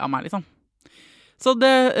dårlig av meg, liksom. Så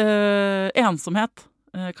ensomhet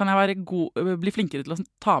kan jeg bli flinkere til å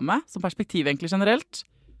ta med som perspektiv egentlig generelt.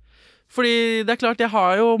 Fordi det er klart, jeg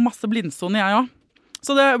har jo masse blindsone, jeg også.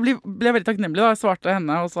 Så det ble veldig takknemlig da. Jeg svarte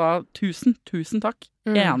henne og sa tusen takk.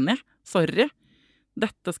 Enig. Sorry.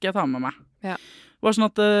 Dette skal jeg ta med meg. Ja. Det var sånn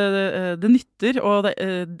at det nytter, og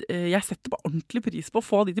jeg setter på ordentlig pris på å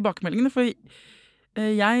få de tilbakemeldingene, for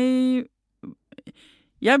jeg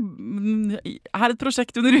er et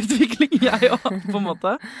prosjekt under utvikling, jeg også, på en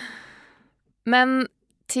måte. Men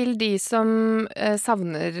til de som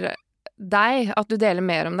savner deg, at du deler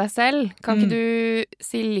mer om deg selv, kan ikke du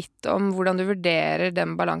si litt om hvordan du vurderer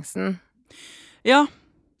den balansen? Ja,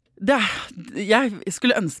 jeg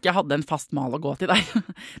skulle ønske jeg hadde en fast mal å gå til deg.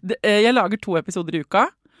 Jeg lager 2 episoder i uka,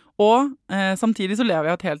 og samtidig så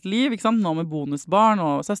lever jeg et helt liv, ikke sant? Nå med bonusbarn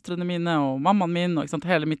og søstrene mine og mammaen min, og ikke sant?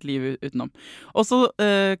 Hele mitt liv utenom. Og så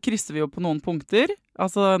krysser vi jo på noen punkter.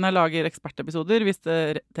 Altså når jeg lager ekspertepisoder, hvis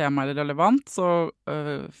det temaet er relevant, så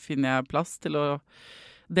finner jeg plass til å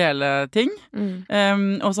dele ting.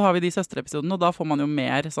 Og så har vi de søsterepisodene, og da får man jo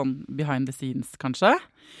mer sånn behind the scenes, kanskje.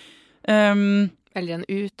 Eller en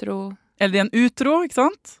utro, ikke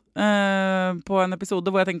sant? På en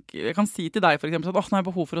episode hvor jeg kan si til deg for eksempel, at nå har jeg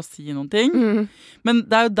behov for å si noen ting. Men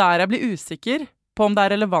det er jo der jeg blir usikker på om det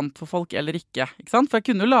er relevant for folk eller ikke sant? For jeg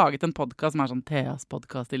kunne jo laget en podcast som er sånn Theas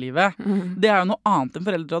podcast i livet. Det er jo noe annet enn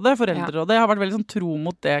Foreldrerådet. Jeg har vært veldig sånn tro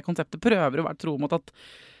mot det konseptet, prøver å være tro mot at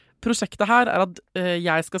prosjektet her er at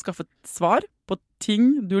jeg skal skaffe et svar på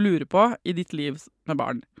ting du lurer på i ditt liv med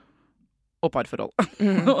barn og parforhold.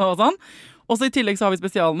 Og sånn. Og så i tillegg så har vi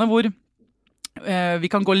spesialene hvor vi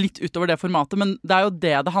kan gå litt utover det formatet, men det jo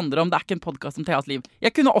det handler om. Det ikke en podcast om Theas liv.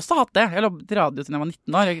 Jeg kunne også hatt det. Jeg jobbet i radio siden jeg var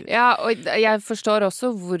 19 år. Ja, og jeg forstår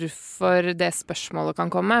også hvorfor det spørsmålet kan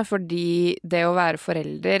komme, fordi det å være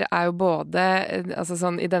forelder jo både, altså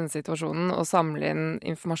sånn i denne situasjonen, å samle inn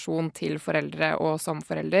informasjon til foreldre og som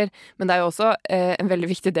forelder, men det jo også en veldig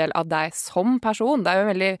viktig del av deg som person. Det jo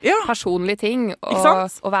en veldig personlig ting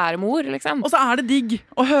å være mor, liksom. Og så det digg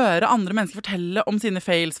å høre andre mennesker fortelle om sine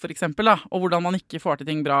fails, for eksempel, da, og hvordan man ikke får til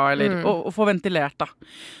ting bra, eller å få ventilert, da.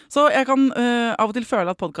 Så jeg kan av og til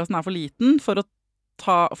føle at podcasten for liten for at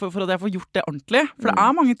jeg får gjort det ordentlig. For det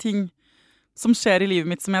mange ting som skjer i livet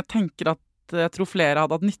mitt som jeg tenker at jeg tror flere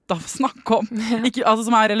hadde hatt nytte av å snakke om. Ikke, altså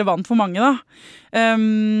som relevant for mange, da.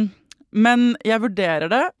 Men jeg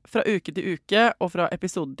vurderer det fra uke til uke og fra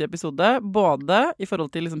episode til episode, både i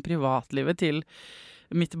forhold til liksom privatlivet til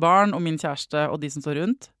mitt barn og min kjæreste og de som står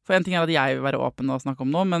rundt. For en ting at jeg vil være åpen og snakke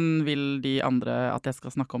om noe, men vil de andre at jeg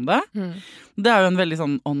skal snakke om det? Det jo en veldig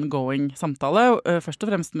sånn ongoing samtale. Først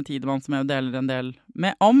og fremst med Tidemann, som jeg deler en del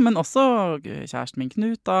med om, men også kjæresten min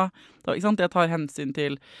Knut. Da, ikke sant? Jeg tar hensyn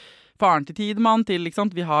til faren til Tidemann, til, ikke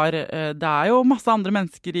sant? Det jo masse andre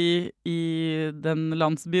mennesker i den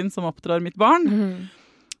landsbyen som oppdrar mitt barn.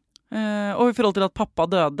 Og i forhold til at pappa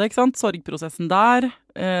døde, ikke sant? Sorgprosessen der,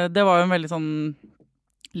 det var jo en veldig sånn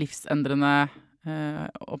livsendrende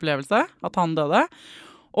opplevelse at han døde.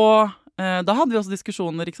 Og da hadde vi også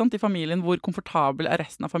diskusjoner, ikke sant, i familien, hvor komfortabel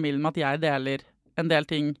resten av familien med at jeg deler en del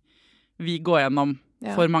ting vi går gjennom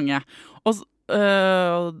for mange. Og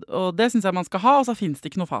det synes jeg man skal ha, og så finnes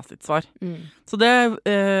det ikke noe fasitsvar. Så det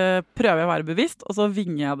prøver jeg å være bevisst, og så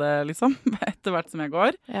vinger jeg det liksom etter hvert som jeg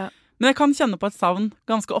går. Men jeg kan kjenne på et savn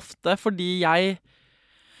ganske ofte, fordi jeg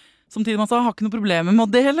som Tidemann sa, har ikke noe problemer med å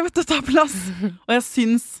dele, vet du, ta plass. Og jeg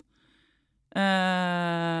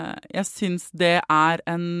syns det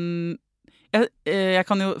en... Jeg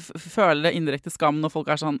kan jo føle det indirekte skam når folk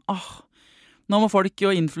sånn, nå må folk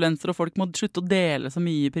og influencer og folk må slutte å dele så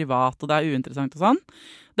mye privat, og det uinteressant og sånn.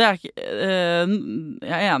 Jeg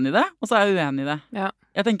enig i det, og så jeg uenig i det.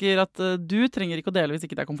 Jeg tenker at du trenger ikke å dele hvis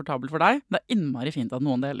ikke det komfortabelt for deg. Det innmari fint at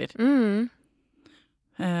noen deler.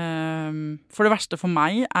 For det verste for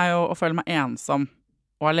meg jo å føle meg ensom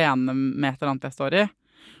og alene med et eller annet jeg står i.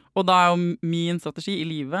 Og da jo min strategi i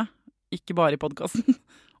livet, ikke bare i podcasten,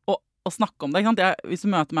 å snakke om det. Ikke sant? Hvis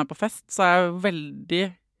du møter meg på fest, så jeg veldig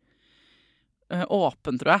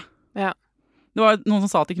åpen, tror jeg. Det var noen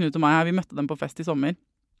som sa til Knut og meg, vi møtte dem på fest i sommer.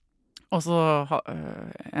 Og så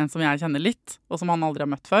en som jeg kjenner litt, og som han aldri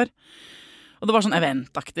har møtt før. Og det var sånn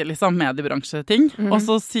eventaktig, liksom, mediebransjeting. Og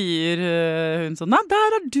så sier hun sånn, nei,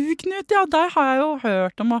 der du, Knut, ja, der har jeg jo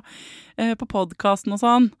hørt om på podcasten og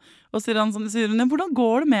sånn. Og sier hun, hvordan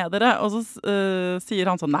går det med dere? Og så sier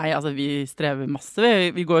han sånn, nei, altså, vi strever masse,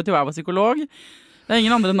 vi går jo til hver vår psykolog. Det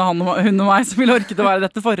ingen andre enn hun og meg som vil orke til å være i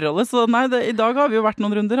dette forholdet. Så nei, i dag har vi jo vært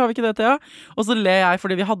noen runder, har vi ikke det, Thea? Og så ler jeg,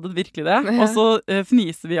 fordi vi hadde virkelig det. Og så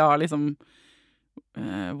fniser vi av, liksom,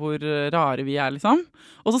 hvor rare vi liksom.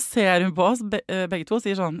 Og så ser hun på oss begge to og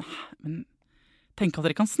sier sånn, men tenk at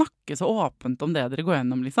dere kan snakke så åpent om det dere går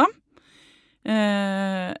gjennom, liksom.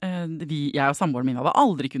 Jeg og samboeren min hadde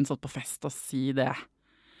aldri kunnet stått på fest og si det.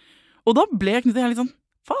 Og da ble Knut og jeg litt sånn,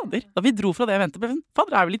 fader, da vi dro fra det eventet, ble vi sånn,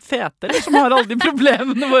 fader, vi litt fetere, som har alle de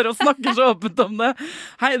problemene våre og snakker så åpent om det.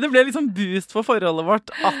 Hei, det ble liksom boost for forholdet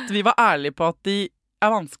vårt at vi var ærlige på at de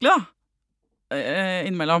vanskelig, da,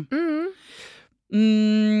 innimellom.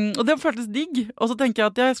 Og det føltes digg. Og så tenker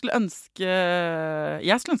jeg at jeg skulle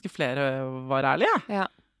ønske flere var ærlige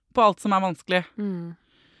på alt som vanskelig.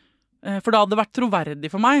 For det hadde vært troverdig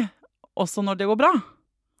for meg, også når det går bra.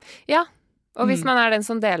 Ja. Og hvis man den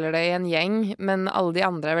som deler det i en gjeng, men alle de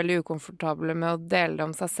andre veldig ukomfortable med å dele det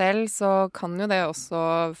om seg selv, så kan jo det også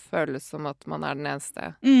føles som at man den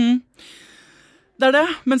eneste. Det det,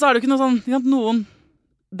 men så det jo ikke noe sånn noen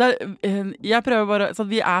jeg prøver bare, så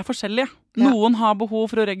at vi forskjellige. Noen har behov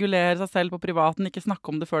for å regulere seg selv på privaten, ikke snakke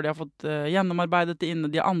om det før de har fått gjennomarbeidet det inne,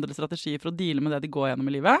 de har andre strategier for å deale med det de går gjennom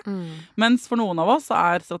i livet. Mens for noen av oss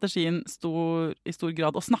strategien i stor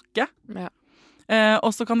grad å snakke.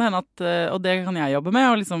 Og så kan det hende at, og det kan jeg jobbe med,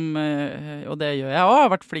 og, liksom, og det gjør jeg også, jeg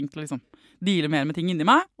har vært flink til å liksom deale mer med ting inni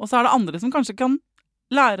meg, og så det andre som kanskje kan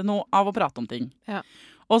lære noe av å prate om ting.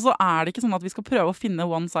 Og så det ikke sånn at vi skal prøve å finne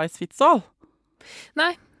one size fits all.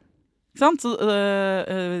 Nei. Ikke sant?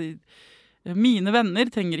 Så mine venner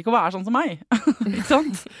trenger ikke å være sånn som meg. Ikke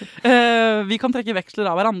sant? Vi kan trekke veksler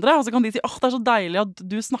av hverandre, og så kan de si, det så deilig at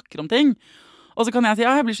du snakker om ting. Og så kan jeg si,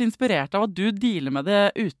 jeg blir så inspirert av at du dealer med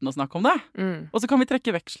det uten å snakke om det. Og så kan vi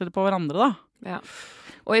trekke veksler på hverandre da.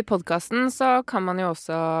 Og i podcasten så kan man jo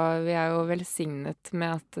også, vi er jo velsignet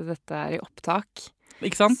med at dette er i opptak.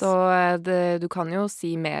 Ikke sant? Så du kan jo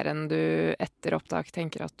si mer enn du etter opptak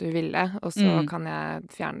tenker at du ville, og så kan jeg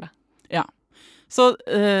fjerne det. Ja. Så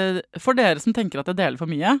for dere som tenker at jeg deler for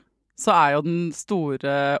mye, så er jo den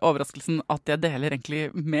store overraskelsen at jeg deler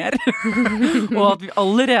egentlig mer. Og at vi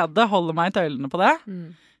allerede holder meg i tøylene på det.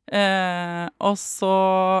 Og så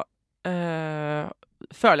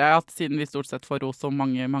føler jeg at siden vi stort sett får ros om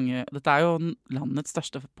mange dette er jo landets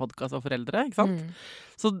største podcast av foreldre, ikke sant?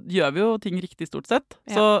 Så gjør vi jo ting riktig stort sett.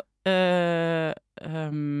 Ja. Så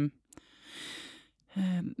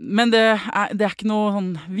men det er ikke noe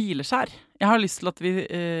sånn hvileskjær. Jeg har lyst til at det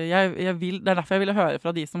er derfor jeg ville høre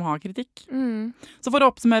fra de som har kritikk. Så for å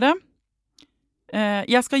oppsummere,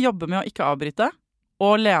 jeg skal jobbe med å ikke avbryte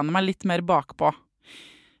og lene meg litt mer bakpå.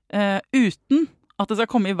 Uten at det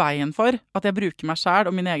skal komme i veien for at jeg bruker meg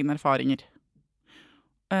selv og mine egne erfaringer.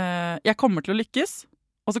 Jeg kommer til å lykkes,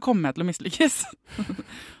 og så kommer jeg til å mislykkes.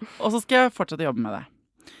 Og så skal jeg fortsette å jobbe med det.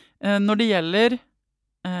 Når det gjelder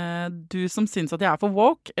du som syns at jeg er for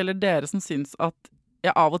woke, eller dere som syns at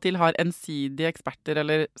jeg av og til har ensidige eksperter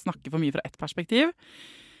eller snakker for mye fra ett perspektiv,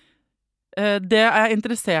 det er jeg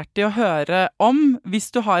interessert i å høre om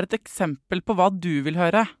hvis du har et eksempel på hva du vil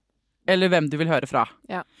høre. Eller hvem du vil høre fra.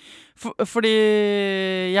 Ja. Fordi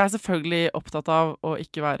jeg er selvfølgelig opptatt av å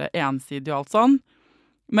ikke være ensidig og alt sånn,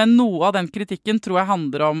 men noe av den kritikken tror jeg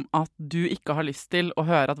handler om at du ikke har lyst til å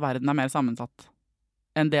høre at verden er mer sammensatt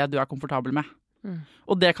enn det du er komfortabel med.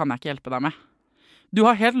 Og det kan jeg ikke hjelpe deg med. Du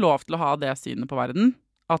har helt lov til å ha det synet på verden,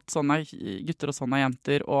 at sånn er gutter og sånn er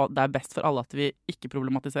jenter, og det er best for alle at vi ikke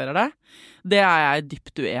problematiserer det. Det er jeg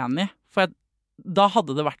dypt uenig i, for da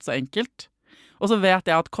hadde det vært så enkelt. Og så vet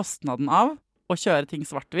jeg at kostnaden av å kjøre ting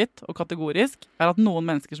svart-hvitt og kategorisk er at noen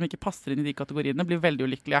mennesker som ikke passer inn i de kategoriene blir veldig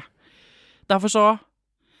ulykkelige. Derfor så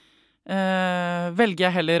velger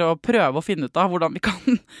jeg heller å prøve å finne ut av hvordan vi kan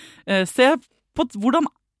se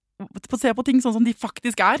på ting sånn som de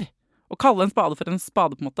faktisk er. Og kalle en spade for en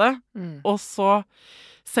spade på en måte. Og så,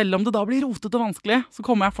 selv om det da blir rotet og vanskelig, så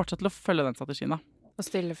kommer jeg fortsatt til å følge den strategien da. Og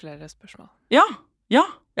stille flere spørsmål. Ja, jeg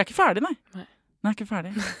er ikke ferdig, nei. Nei, jeg er ikke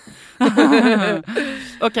ferdig.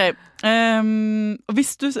 Ok,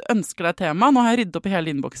 hvis du ønsker deg et tema, nå har jeg ryddet opp i hele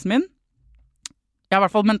innboksen min. Jeg har i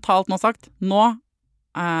hvert fall mentalt nå sagt, nå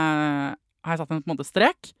har jeg satt en på en måte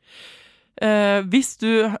strek. Hvis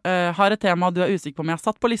du har et tema du er usikker på om jeg har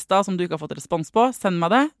satt på lista, som du ikke har fått respons på, send meg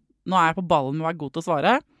det. Nå er jeg på ballen med å være god til å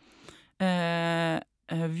svare.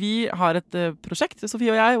 Vi har et prosjekt,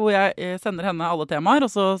 Sofie og jeg, hvor jeg sender henne alle temaer,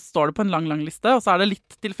 og så står det på en lang liste, og så er det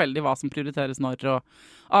litt tilfeldig hva som prioriteres når, og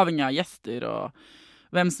avhengig av gjester, og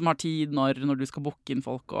hvem som har tid når du skal booke inn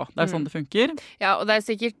folk, og det er sånn det funker. Ja, og det er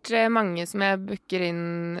sikkert mange som jeg booker inn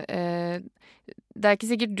det er ikke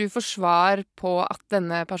sikkert du får svar på at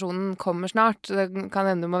denne personen kommer snart. Det kan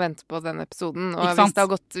hende du må vente på den episoden. Og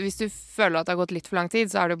hvis du føler at det har gått litt for lang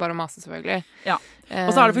tid, så er det jo bare å mase, selvfølgelig. Ja.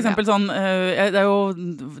 Og så er det for eksempel sånn, det er jo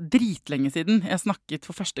dritlenge siden jeg snakket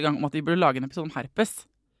for første gang om at vi burde lage en episode om herpes.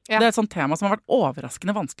 Ja. Det er et sånt tema som har vært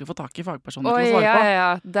overraskende vanskelig å få tak i fagpersoner til å svare på. Ja.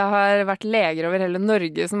 Det har vært leger over hele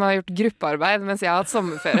Norge som har gjort gruppearbeid mens jeg har hatt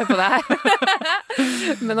sommerferie på det her.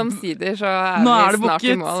 Men omsider så er vi snart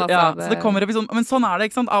i mål. Altså, ja, så det kommer episoden. Men sånn er det,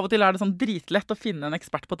 ikke sant? Av og til er det sånn dritlett å finne en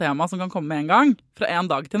ekspert på tema som kan komme med en gang, fra en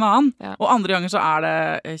dag til en annen. Ja. Og andre ganger så er det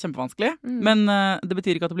kjempevanskelig. Men det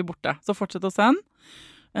betyr ikke at det blir borte. Så fortsett å sende.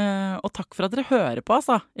 Og takk for at dere hører på,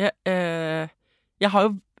 altså. Jeg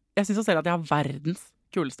synes jo selv at jeg har verdens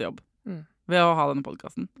kuleste jobb ved å ha denne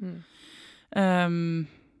podcasten.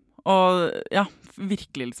 Og ja,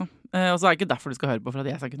 virkelig liksom. Og så er det ikke derfor du skal høre på for at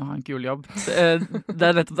jeg skal kunne ha en kul jobb. Det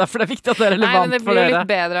er nettopp derfor det er viktig at det er relevant for dere. Nei, men det blir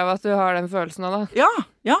litt bedre av at du har den følelsen nå da.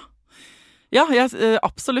 Ja,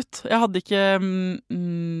 absolutt. Jeg hadde ikke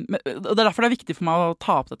og det er derfor det er viktig for meg å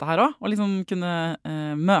ta opp dette her også, og liksom kunne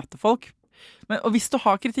møte folk. Og hvis du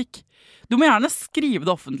har kritikk, du må gjerne skrive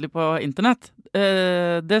det offentlig på internett.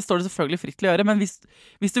 Det står det selvfølgelig fritt til å gjøre, men hvis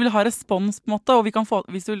du vil ha respons på en måte, og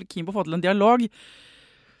hvis du er keen på å få til en dialog,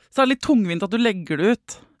 så er det litt tungvint at du legger det ut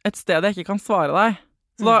et sted jeg ikke kan svare deg.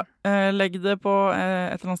 Så da legg det på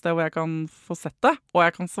et eller annet sted hvor jeg kan få sett det, og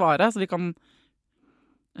jeg kan svare, så vi kan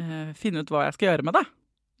finne ut hva jeg skal gjøre med det.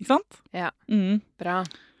 Ikke sant? Ja, bra.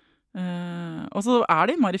 Og så er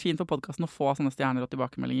det innmari fint for podcasten å få sånne stjerner og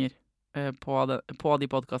tilbakemeldinger på de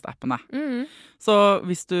podcast-appene. Så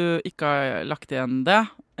hvis du ikke har lagt igjen det,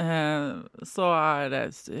 så er det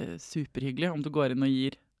superhyggelig om du går inn og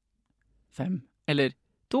gir 5 eller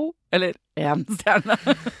 2 eller 1 stjerne.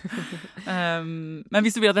 Men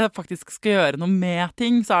hvis du vil at jeg faktisk skal gjøre noe med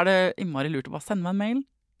ting, så er det innmari lurt å bare sende meg en mail.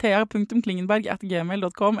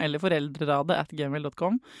 thea.klingenberg@gmail.com eller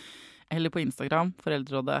foreldreradet@gmail.com eller på Instagram,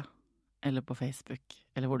 Foreldrerådet, eller på Facebook,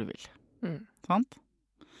 eller hvor du vil. Sant?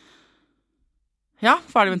 Ja,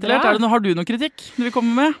 ferdigventilert. Har du noe kritikk du vil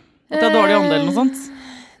komme med? At det er dårlig ånde eller noe sånt?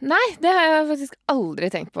 Nei, det har jeg faktisk aldri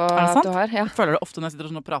tenkt på at du har. Ja. Jeg føler det ofte når jeg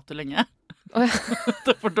sitter og prater lenge. Oh, ja.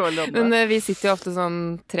 Det er for dårlig ånde. Men vi sitter jo ofte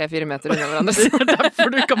sånn 3-4 meter unna hverandre. Det er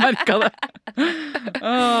derfor du ikke har merket det.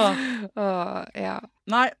 Ja.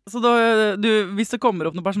 Nei, så hvis det kommer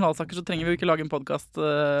opp noen personalsaker, så trenger vi jo ikke lage en podcast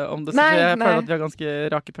om det. Så jeg føler at vi har ganske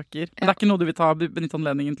rake pucker. Det er ikke noe du vil benytte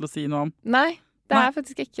anledningen til å si noe om. Nei, det er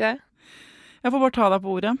faktisk ikke det. Jeg får bare ta deg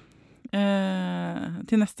på ordet.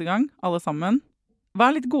 Til neste gang, alle sammen.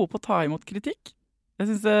 Vær litt gode på å ta imot kritikk. Jeg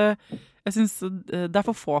synes det er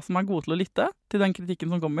for få som er gode til å lytte til den kritikken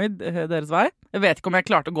som kommer deres vei. Jeg vet ikke om jeg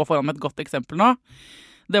klarte å gå foran med et godt eksempel nå.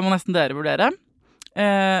 Det må nesten dere vurdere.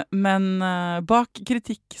 Men bak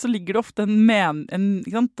kritikk så ligger det ofte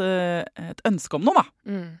et ønske om noe, da.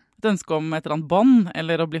 Et ønske om et eller annet bånd,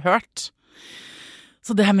 eller å bli hørt.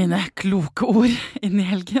 Så det er mine kloke ord inn i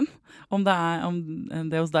helgen. Om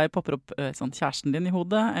det hos deg popper opp sånn kjæresten din i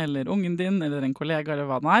hodet, eller ungen din, eller en kollega, eller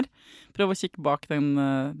hva det er. Prøv å kikke bak den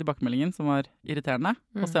tilbakemeldingen som var irriterende,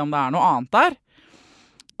 og se om det er noe annet der.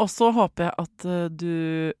 Og så håper jeg at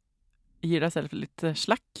du gir deg selv litt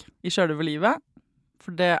slack i selve livet.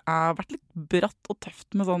 For det har vært litt bratt og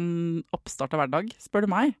tøft med sånn oppstart av hverdag, spør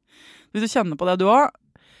du meg. Hvis du kjenner på det du også,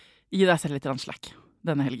 gi deg selv litt slack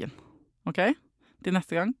denne helgen. Ok? Til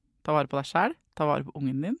neste gang, ta vare på deg selv, ta vare på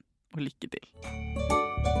ungen din, og lykke til.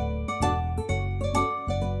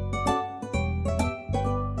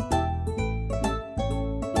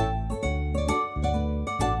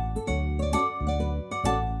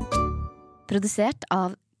 Produsert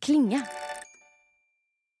av Klinge.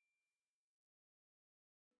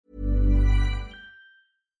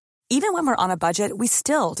 Even when we're on a budget, we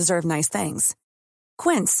still deserve nice things.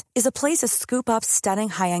 Quince is a place to scoop up stunning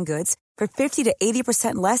high-end goods for 50 to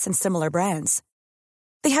 80% less than similar brands.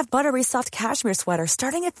 They have buttery soft cashmere sweaters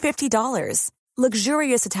starting at $50,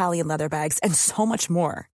 luxurious Italian leather bags, and so much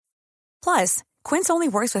more. Plus, Quince only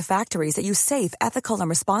works with factories that use safe, ethical, and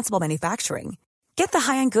responsible manufacturing. Get the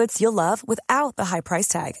high-end goods you'll love without the high price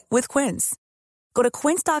tag with Quince. Go to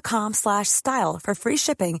quince.com/style for free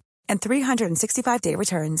shipping and 365-day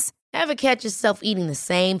returns. Ever catch yourself eating the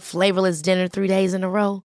same flavorless dinner 3 days in a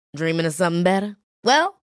row? Dreaming of something better?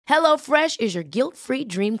 Well, HelloFresh is your guilt-free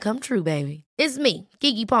dream come true, baby. It's me,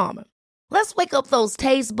 Keke Palmer. Let's wake up those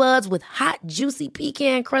taste buds with hot, juicy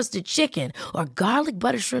pecan-crusted chicken or garlic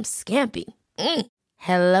butter shrimp scampi.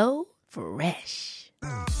 Hello Fresh.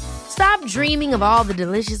 Stop dreaming of all the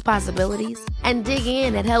delicious possibilities and dig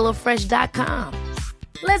in at HelloFresh.com.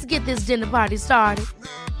 Let's get this dinner party started.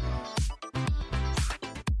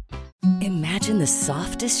 Imagine the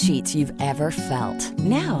softest sheets you've ever felt.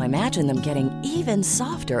 Now imagine them getting even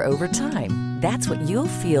softer over time. That's what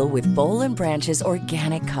you'll feel with Boll & Branch's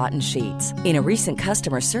organic cotton sheets. In a recent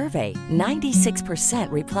customer survey,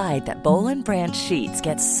 96% replied that Boll & Branch sheets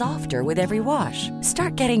get softer with every wash.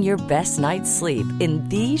 Start getting your best night's sleep in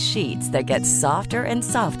these sheets that get softer and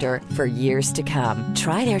softer for years to come.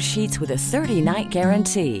 Try their sheets with a 30-night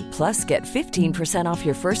guarantee. Plus, get 15% off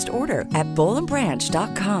your first order at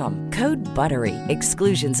bollandbranch.com. Code BUTTERY.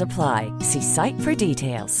 Exclusions apply. See site for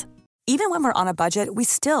details. Even when we're on a budget, we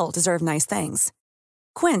still deserve nice things.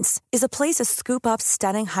 Quince is a place to scoop up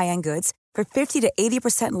stunning high-end goods for 50 to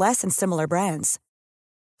 80% less than similar brands.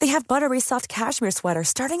 They have buttery soft cashmere sweaters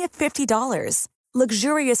starting at $50,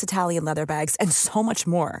 luxurious Italian leather bags, and so much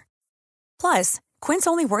more. Plus, Quince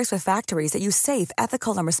only works with factories that use safe,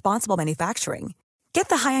 ethical, and responsible manufacturing. Get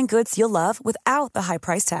the high-end goods you'll love without the high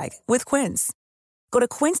price tag with Quince. Go to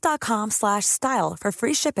quince.com/style for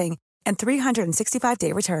free shipping and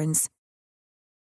 365-day returns.